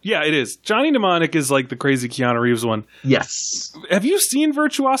Johnny. Yeah, it is. Johnny Mnemonic is like the crazy Keanu Reeves one. Yes. Have you seen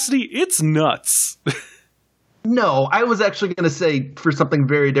Virtuosity? It's nuts. No, I was actually going to say for something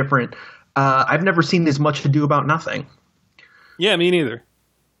very different. I've never seen As Much Ado About Nothing. Yeah, me neither.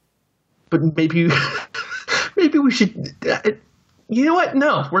 But maybe we should. You know what?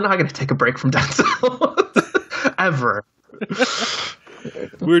 No, we're not going to take a break from Denzel ever.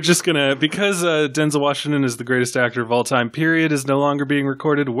 We're just gonna, because Denzel Washington is the greatest actor of all time, period, is no longer being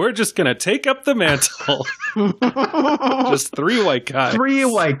recorded. We're just gonna take up the mantle. Just three white guys. Three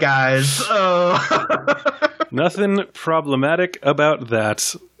white guys. Nothing problematic about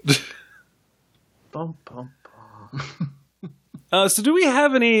that. Bum, bum, bum. So do we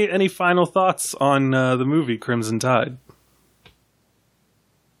have any final thoughts on the movie Crimson Tide?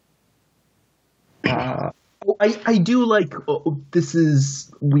 I do like this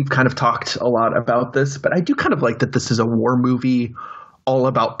is we've kind of talked a lot about this, but I do kind of like that this is a war movie all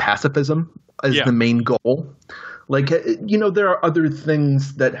about pacifism as the main goal. Like, you know, there are other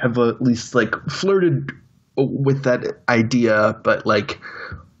things that have at least like flirted with that idea, but like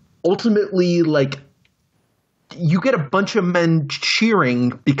ultimately, like you get a bunch of men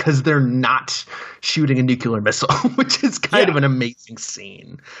cheering because they're not shooting a nuclear missile, which is kind of an amazing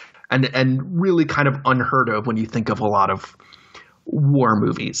scene. And really kind of unheard of when you think of a lot of war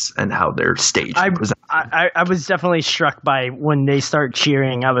movies and how they're staged. I was definitely struck by when they start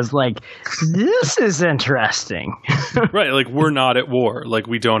cheering. I was like, this is interesting. Right, like we're not at war. Like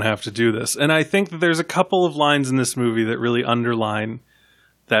we don't have to do this. And I think that there's a couple of lines in this movie that really underline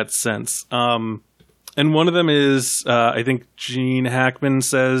that sense. And one of them is, I think Gene Hackman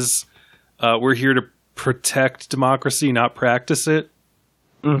says, we're here to protect democracy, not practice it.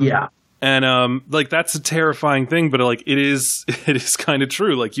 Mm-hmm. Yeah. And like that's a terrifying thing, but like it is kind of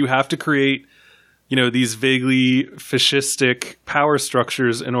true. Like you have to create, you know, these vaguely fascistic power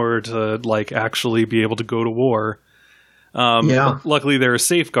structures in order to like actually be able to go to war. Luckily there are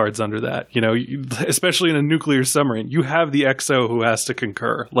safeguards under that, you know, especially in a nuclear submarine. You have the XO who has to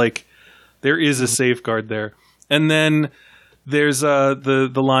concur. Like there is a safeguard there. And then there's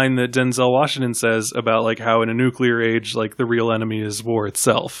the line that Denzel Washington says about like how in a nuclear age, like the real enemy is war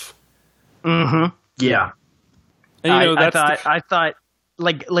itself. Mm-hmm. Yeah. And, you know, I thought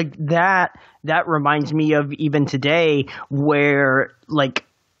like that reminds me of even today where like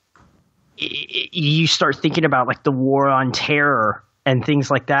you start thinking about like the war on terror and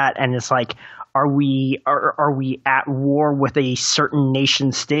things like that. And it's like, are we at war with a certain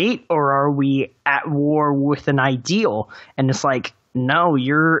nation state, or are we at war with an ideal? And it's like, no,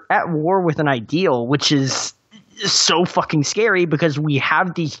 you're at war with an ideal, which is so fucking scary because we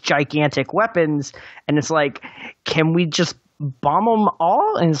have these gigantic weapons, and it's like, can we just bomb them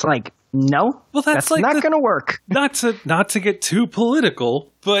all? And it's like, No, Well, that's like not going to work. Not to get too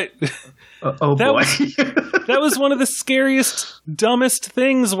political, but Oh that boy. was that was one of the scariest, dumbest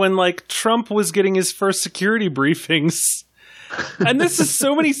things when like Trump was getting his first security briefings. And this is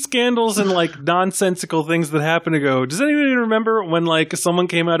so many scandals and like nonsensical things that happen to go. Does anybody remember when like someone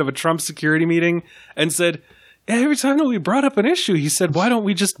came out of a Trump security meeting and said, every time that we brought up an issue, he said, why don't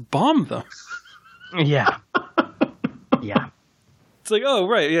we just bomb them? Yeah. Yeah. It's like, oh,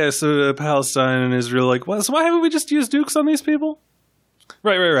 right, yeah, so Palestine and Israel, like, well, so why haven't we just used nukes on these people?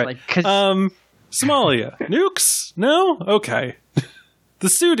 Right. Like, 'cause- Somalia, nukes? No? Okay. The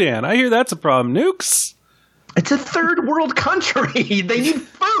Sudan, I hear that's a problem. Nukes? It's a third world country. They need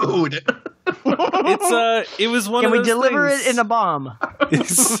food. It was one Can of we those deliver things. it in a bomb?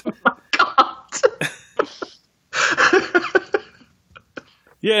 It's- God.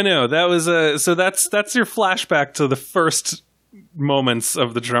 Yeah, no, that was so that's your flashback to the first moments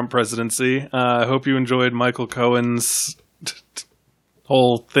of the Trump presidency. I hope you enjoyed Michael Cohen's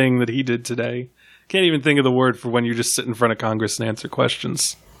whole thing that he did today. Can't even think of the word for when you just sit in front of Congress and answer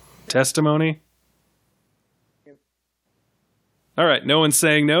questions. Testimony? All right, no one's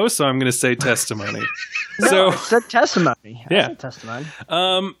saying no, so I'm going to say testimony. No, it's a testimony. Yeah. That's a testimony.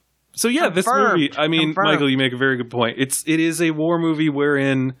 So yeah, this movie, I mean, Confirmed. Michael, you make a very good point. It is a war movie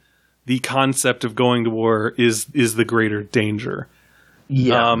wherein the concept of going to war is the greater danger.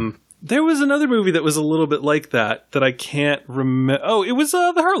 Yeah. There was another movie that was a little bit like that I can't remember. Oh, it was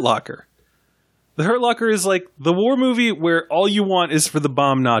The Hurt Locker. The Hurt Locker is like the war movie where all you want is for the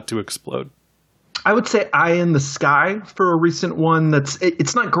bomb not to explode. I would say Eye in the Sky for a recent one.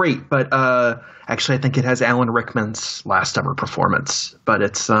 It's not great, but actually I think it has Alan Rickman's last ever performance. But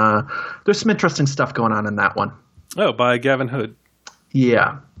it's there's some interesting stuff going on in that one. Oh, by Gavin Hood.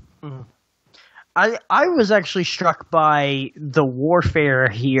 Yeah. I was actually struck by the warfare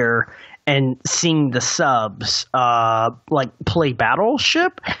here and seeing the subs like play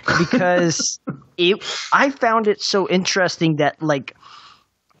Battleship because I found it so interesting that like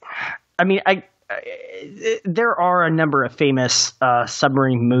I mean there are a number of famous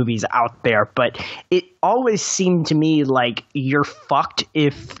submarine movies out there, but it always seemed to me like you're fucked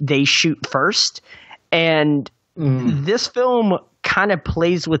if they shoot first. And this film kind of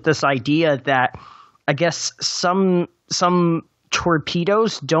plays with this idea that I guess some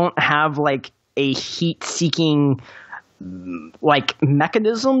torpedoes don't have like a heat-seeking like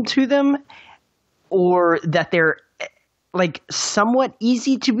mechanism to them, or that they're like somewhat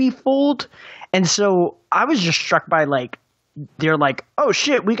easy to be fooled. And so I was just struck by like, they're like, oh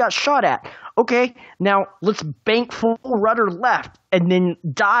shit, we got shot at. Okay, now let's bank full rudder left and then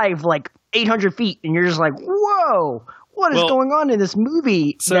dive like 800 feet. And you're just like, whoa, what is going on in this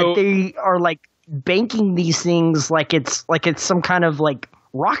movie that they are like banking these things like it's some kind of like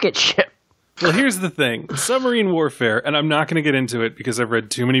rocket ship. Well, here's the thing. Submarine warfare, and I'm not going to get into it because I've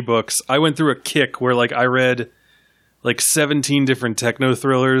read too many books. I went through a kick where like I read like 17 different techno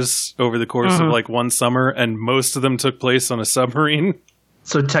thrillers over the course of like one summer, and most of them took place on a submarine.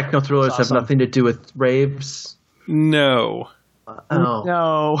 So techno thrillers have nothing to do with raves? No. Oh.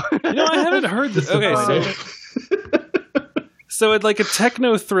 No. I haven't heard this. Okay, so it, like a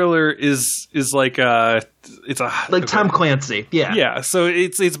techno thriller is like it's a Like Tom Clancy. Yeah. Yeah, so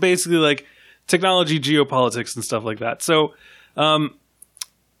it's basically like technology, geopolitics, and stuff like that. So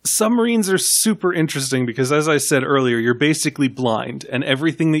submarines are super interesting because, as I said earlier, you're basically blind, and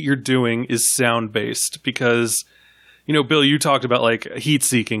everything that you're doing is sound-based because, you know, Bill, you talked about, like,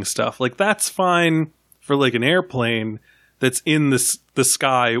 heat-seeking stuff. Like, that's fine for, like, an airplane that's in the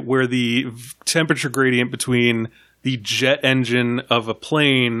sky where the temperature gradient between the jet engine of a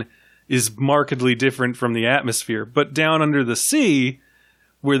plane is markedly different from the atmosphere. But down under the sea,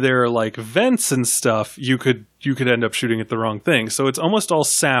 where there are like vents and stuff, you could end up shooting at the wrong thing. So it's almost all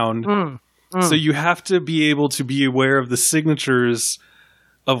sound. So you have to be able to be aware of the signatures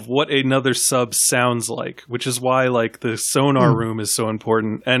of what another sub sounds like, which is why like the sonar room is so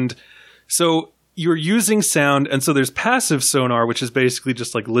important. And so you're using sound, and so there's passive sonar, which is basically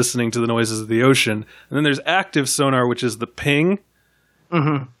just like listening to the noises of the ocean. And then there's active sonar, which is the ping.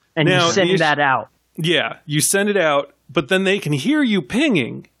 And Now, you send that out. Yeah, you send it out, but then they can hear you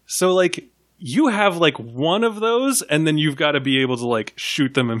pinging. So, like, you have, like, one of those, and then you've got to be able to, like,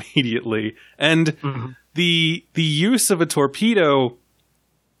 shoot them immediately. And the use of a torpedo,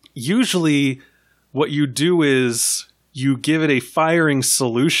 usually what you do is you give it a firing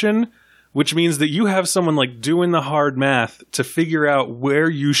solution, which means that you have someone, like, doing the hard math to figure out where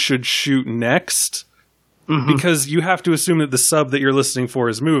you should shoot next, because you have to assume that the sub that you're listening for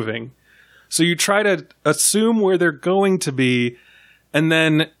is moving. So you try to assume where they're going to be, and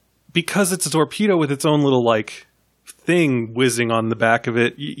then because it's a torpedo with its own little like thing whizzing on the back of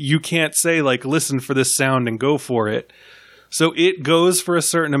it, you can't say like, listen for this sound and go for it. So it goes for a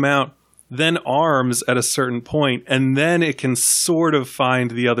certain amount, then arms at a certain point, and then it can sort of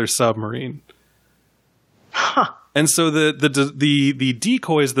find the other submarine. Huh. And so the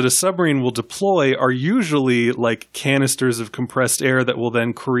decoys that a submarine will deploy are usually like canisters of compressed air that will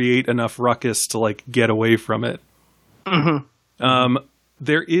then create enough ruckus to like get away from it. Mm-hmm.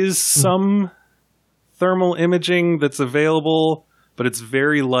 There is some thermal imaging that's available, but it's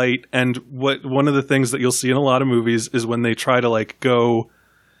very light. And one of the things that you'll see in a lot of movies is when they try to like go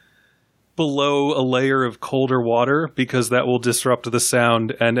below a layer of colder water, because that will disrupt the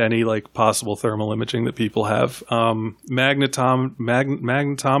sound and any like possible thermal imaging that people have.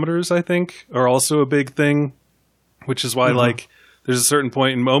 Magnetometers, I think, are also a big thing, which is why like there's a certain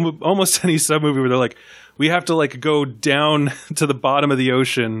point in almost any sub movie where they're like, we have to like go down to the bottom of the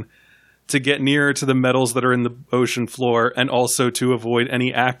ocean to get nearer to the metals that are in the ocean floor, and also to avoid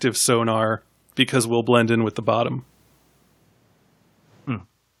any active sonar because we'll blend in with the bottom.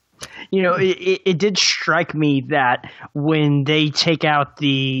 You know, it did strike me that when they take out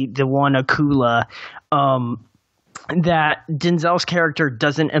the one Akula, that Denzel's character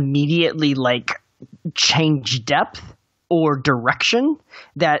doesn't immediately like change depth or direction,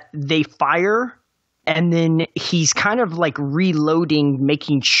 that they fire and then he's kind of like reloading,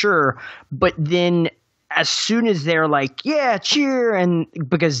 making sure, but then as soon as they're like, yeah, cheer, and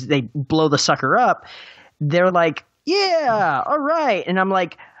because they blow the sucker up, they're like, yeah, all right. And I'm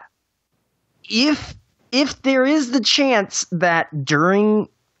like, if there is the chance that during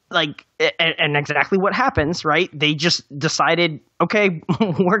like, and exactly what happens, right? They just decided, okay,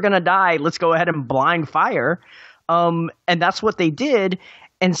 we're going to die. Let's go ahead and blind fire. And that's what they did.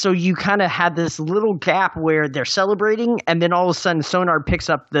 And so you kind of had this little gap where they're celebrating, and then all of a sudden sonar picks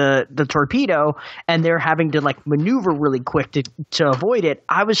up the torpedo, and they're having to like maneuver really quick to avoid it.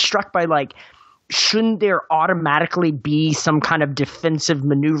 I was struck by like, shouldn't there automatically be some kind of defensive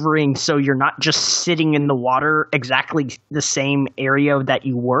maneuvering so you're not just sitting in the water exactly the same area that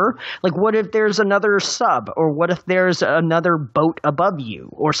you were? Like, what if there's another sub, or what if there's another boat above you,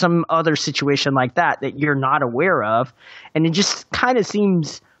 or some other situation like that you're not aware of? And it just kind of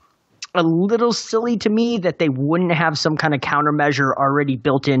seems a little silly to me that they wouldn't have some kind of countermeasure already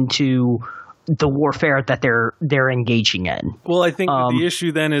built into the warfare that they're engaging in. Well, I think the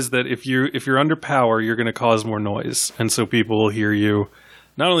issue then is that if you're under power, you're going to cause more noise, and so people will hear you.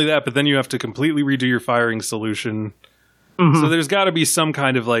 Not only that, but then you have to completely redo your firing solution. Mm-hmm. So there's got to be some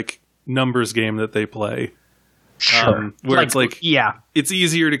kind of like numbers game that they play, sure. Where like, it's like, yeah, it's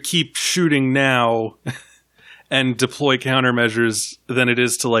easier to keep shooting now and deploy countermeasures than it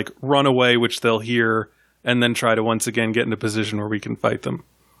is to like run away, which they'll hear, and then try to once again get in a position where we can fight them.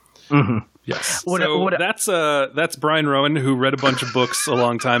 Mm-hmm. Yes. That's Brian Rowan, who read a bunch of books a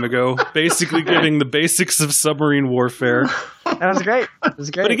long time ago, basically giving the basics of submarine warfare. That was great. It was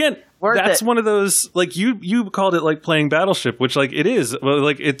great. But again, that's one of those, like you called it like playing Battleship, which like it is. Well,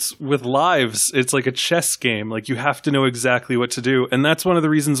 like it's with lives. It's like a chess game. Like you have to know exactly what to do. And that's one of the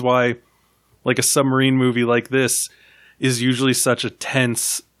reasons why like a submarine movie like this is usually such a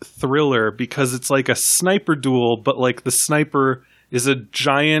tense thriller, because it's like a sniper duel, but like the sniper is a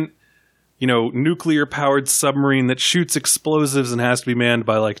giant, nuclear powered submarine that shoots explosives and has to be manned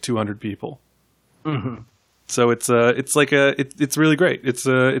by like 200 people. Mm-hmm. So it's really great. It's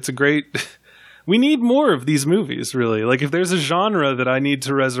a great. We need more of these movies, really. Like if there's a genre that I need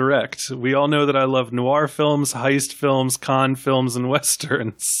to resurrect, we all know that I love noir films, heist films, con films, and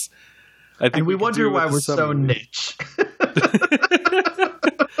westerns. I think and we wonder why we're so niche.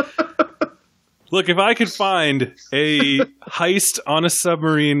 Look, if I could find a heist on a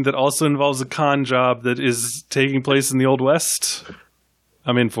submarine that also involves a con job that is taking place in the Old West,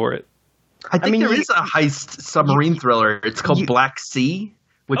 I'm in for it. I think there is a heist submarine thriller. It's called Black Sea.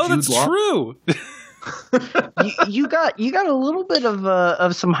 That's true. you got a little bit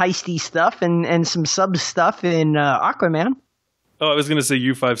of some heisty stuff and some sub stuff in Aquaman. Oh, I was going to say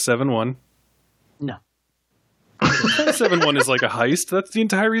U-571. No. 571 is like a heist. That's the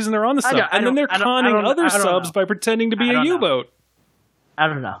entire reason they're on the sub. And then they're conning other subs by pretending to be a U-boat. I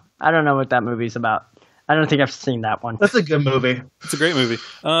don't know. I don't know what that movie's about. I don't think I've seen that one. That's a good movie. It's a great movie.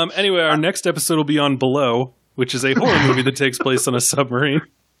 Anyway, our next episode will be on Below, which is a horror movie that takes place on a submarine.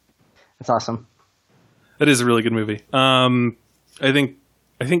 That's awesome. That is a really good movie. I think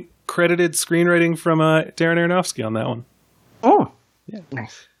credited screenwriting from Darren Aronofsky on that one. Oh, yeah,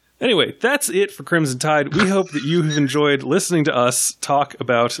 nice. Anyway, that's it for Crimson Tide. We hope that you have enjoyed listening to us talk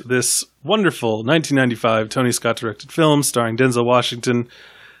about this wonderful 1995 Tony Scott directed film starring Denzel Washington,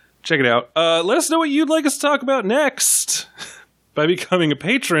 check it out. Let us know what you'd like us to talk about next by becoming a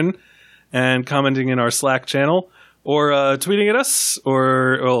patron and commenting in our Slack channel, or tweeting at us,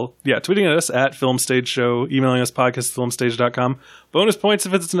 tweeting at us at Film Stage Show, emailing us podcast@filmstage.com. Bonus points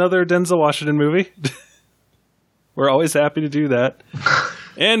if it's another Denzel Washington movie. We're always happy to do that.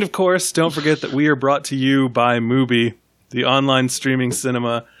 And, of course, don't forget that we are brought to you by Mubi, the online streaming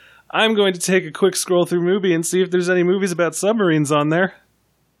cinema. I'm going to take a quick scroll through Mubi and see if there's any movies about submarines on there.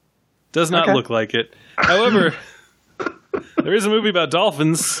 Does not look like it. However, there is a movie about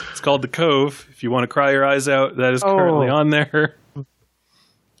dolphins. It's called The Cove. If you want to cry your eyes out, that is currently on there.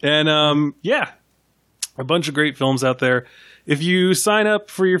 And, a bunch of great films out there. If you sign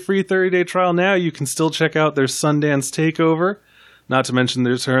up for your free 30-day trial now, you can still check out their Sundance Takeover. Not to mention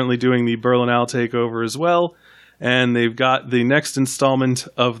they're currently doing the Berlinale Takeover as well. And they've got the next installment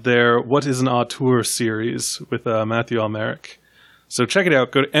of their What is an Auteur series with Matthew Almeric. So check it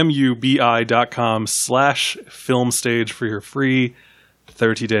out. Go to mubi.com/filmstage for your free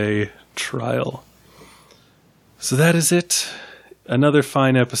 30-day trial. So that is it. Another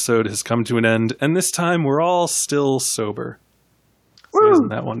fine episode has come to an end. And this time we're all still sober. So isn't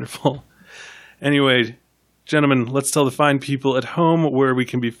that wonderful? Anyway, gentlemen, let's tell the fine people at home where we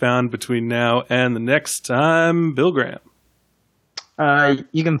can be found between now and the next time. Bill Graham.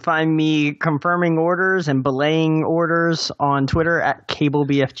 You can find me confirming orders and belaying orders on Twitter at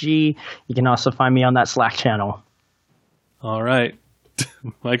CableBFG. You can also find me on that Slack channel. All right.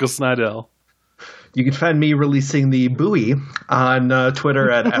 Michael Snydell. You can find me releasing the buoy on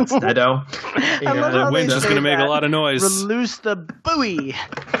Twitter at Snedo. The winch is going to make a lot of noise. Release the buoy.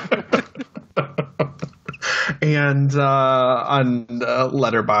 And on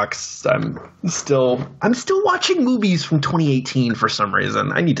Letterboxd, I'm still watching movies from 2018 for some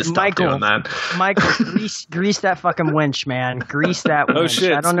reason. I need to stop doing that. Michael, grease that fucking winch, man. Grease that winch. Oh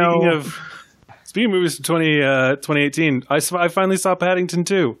shit! I don't know. Speaking of movies from 2018, I finally saw Paddington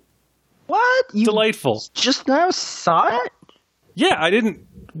 2. What? You delightful. Just now saw it? Yeah, I didn't.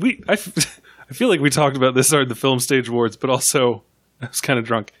 I feel like we talked about this at the Film Stage Awards, but also I was kind of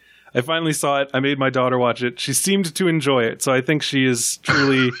drunk. I finally saw it. I made my daughter watch it. She seemed to enjoy it, so I think she's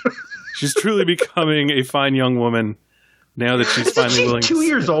truly becoming a fine young woman now that she's finally willing. 2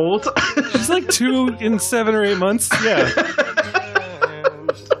 years old. She's like 2 in 7 or 8 months. Yeah.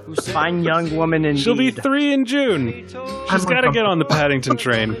 Fine young woman indeed. She'll be 3 in June. She's got to get on the Paddington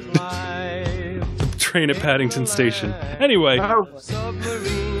train. The train at Paddington Station. Anyway,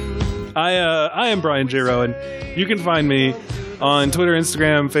 I am Brian J. Rowan. You can find me on Twitter,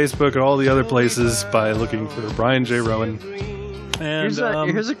 Instagram, Facebook, and all the other places by looking for Brian J. Rowan. And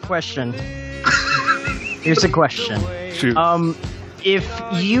here's a question. Here's a question. Shoot. If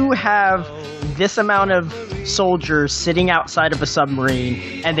you have this amount of soldiers sitting outside of a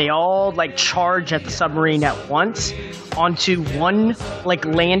submarine and they all like charge at the submarine at once onto one like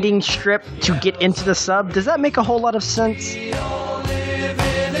landing strip to get into the sub, does that make a whole lot of sense?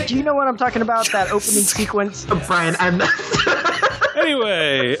 Do you know what I'm talking about? That opening sequence? Brian,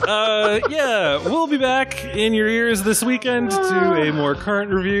 Anyway, we'll be back in your ears this weekend to a more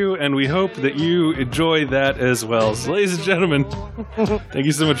current review, and we hope that you enjoy that as well. So, ladies and gentlemen, thank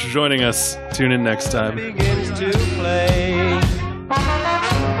you so much for joining us. Tune in next time.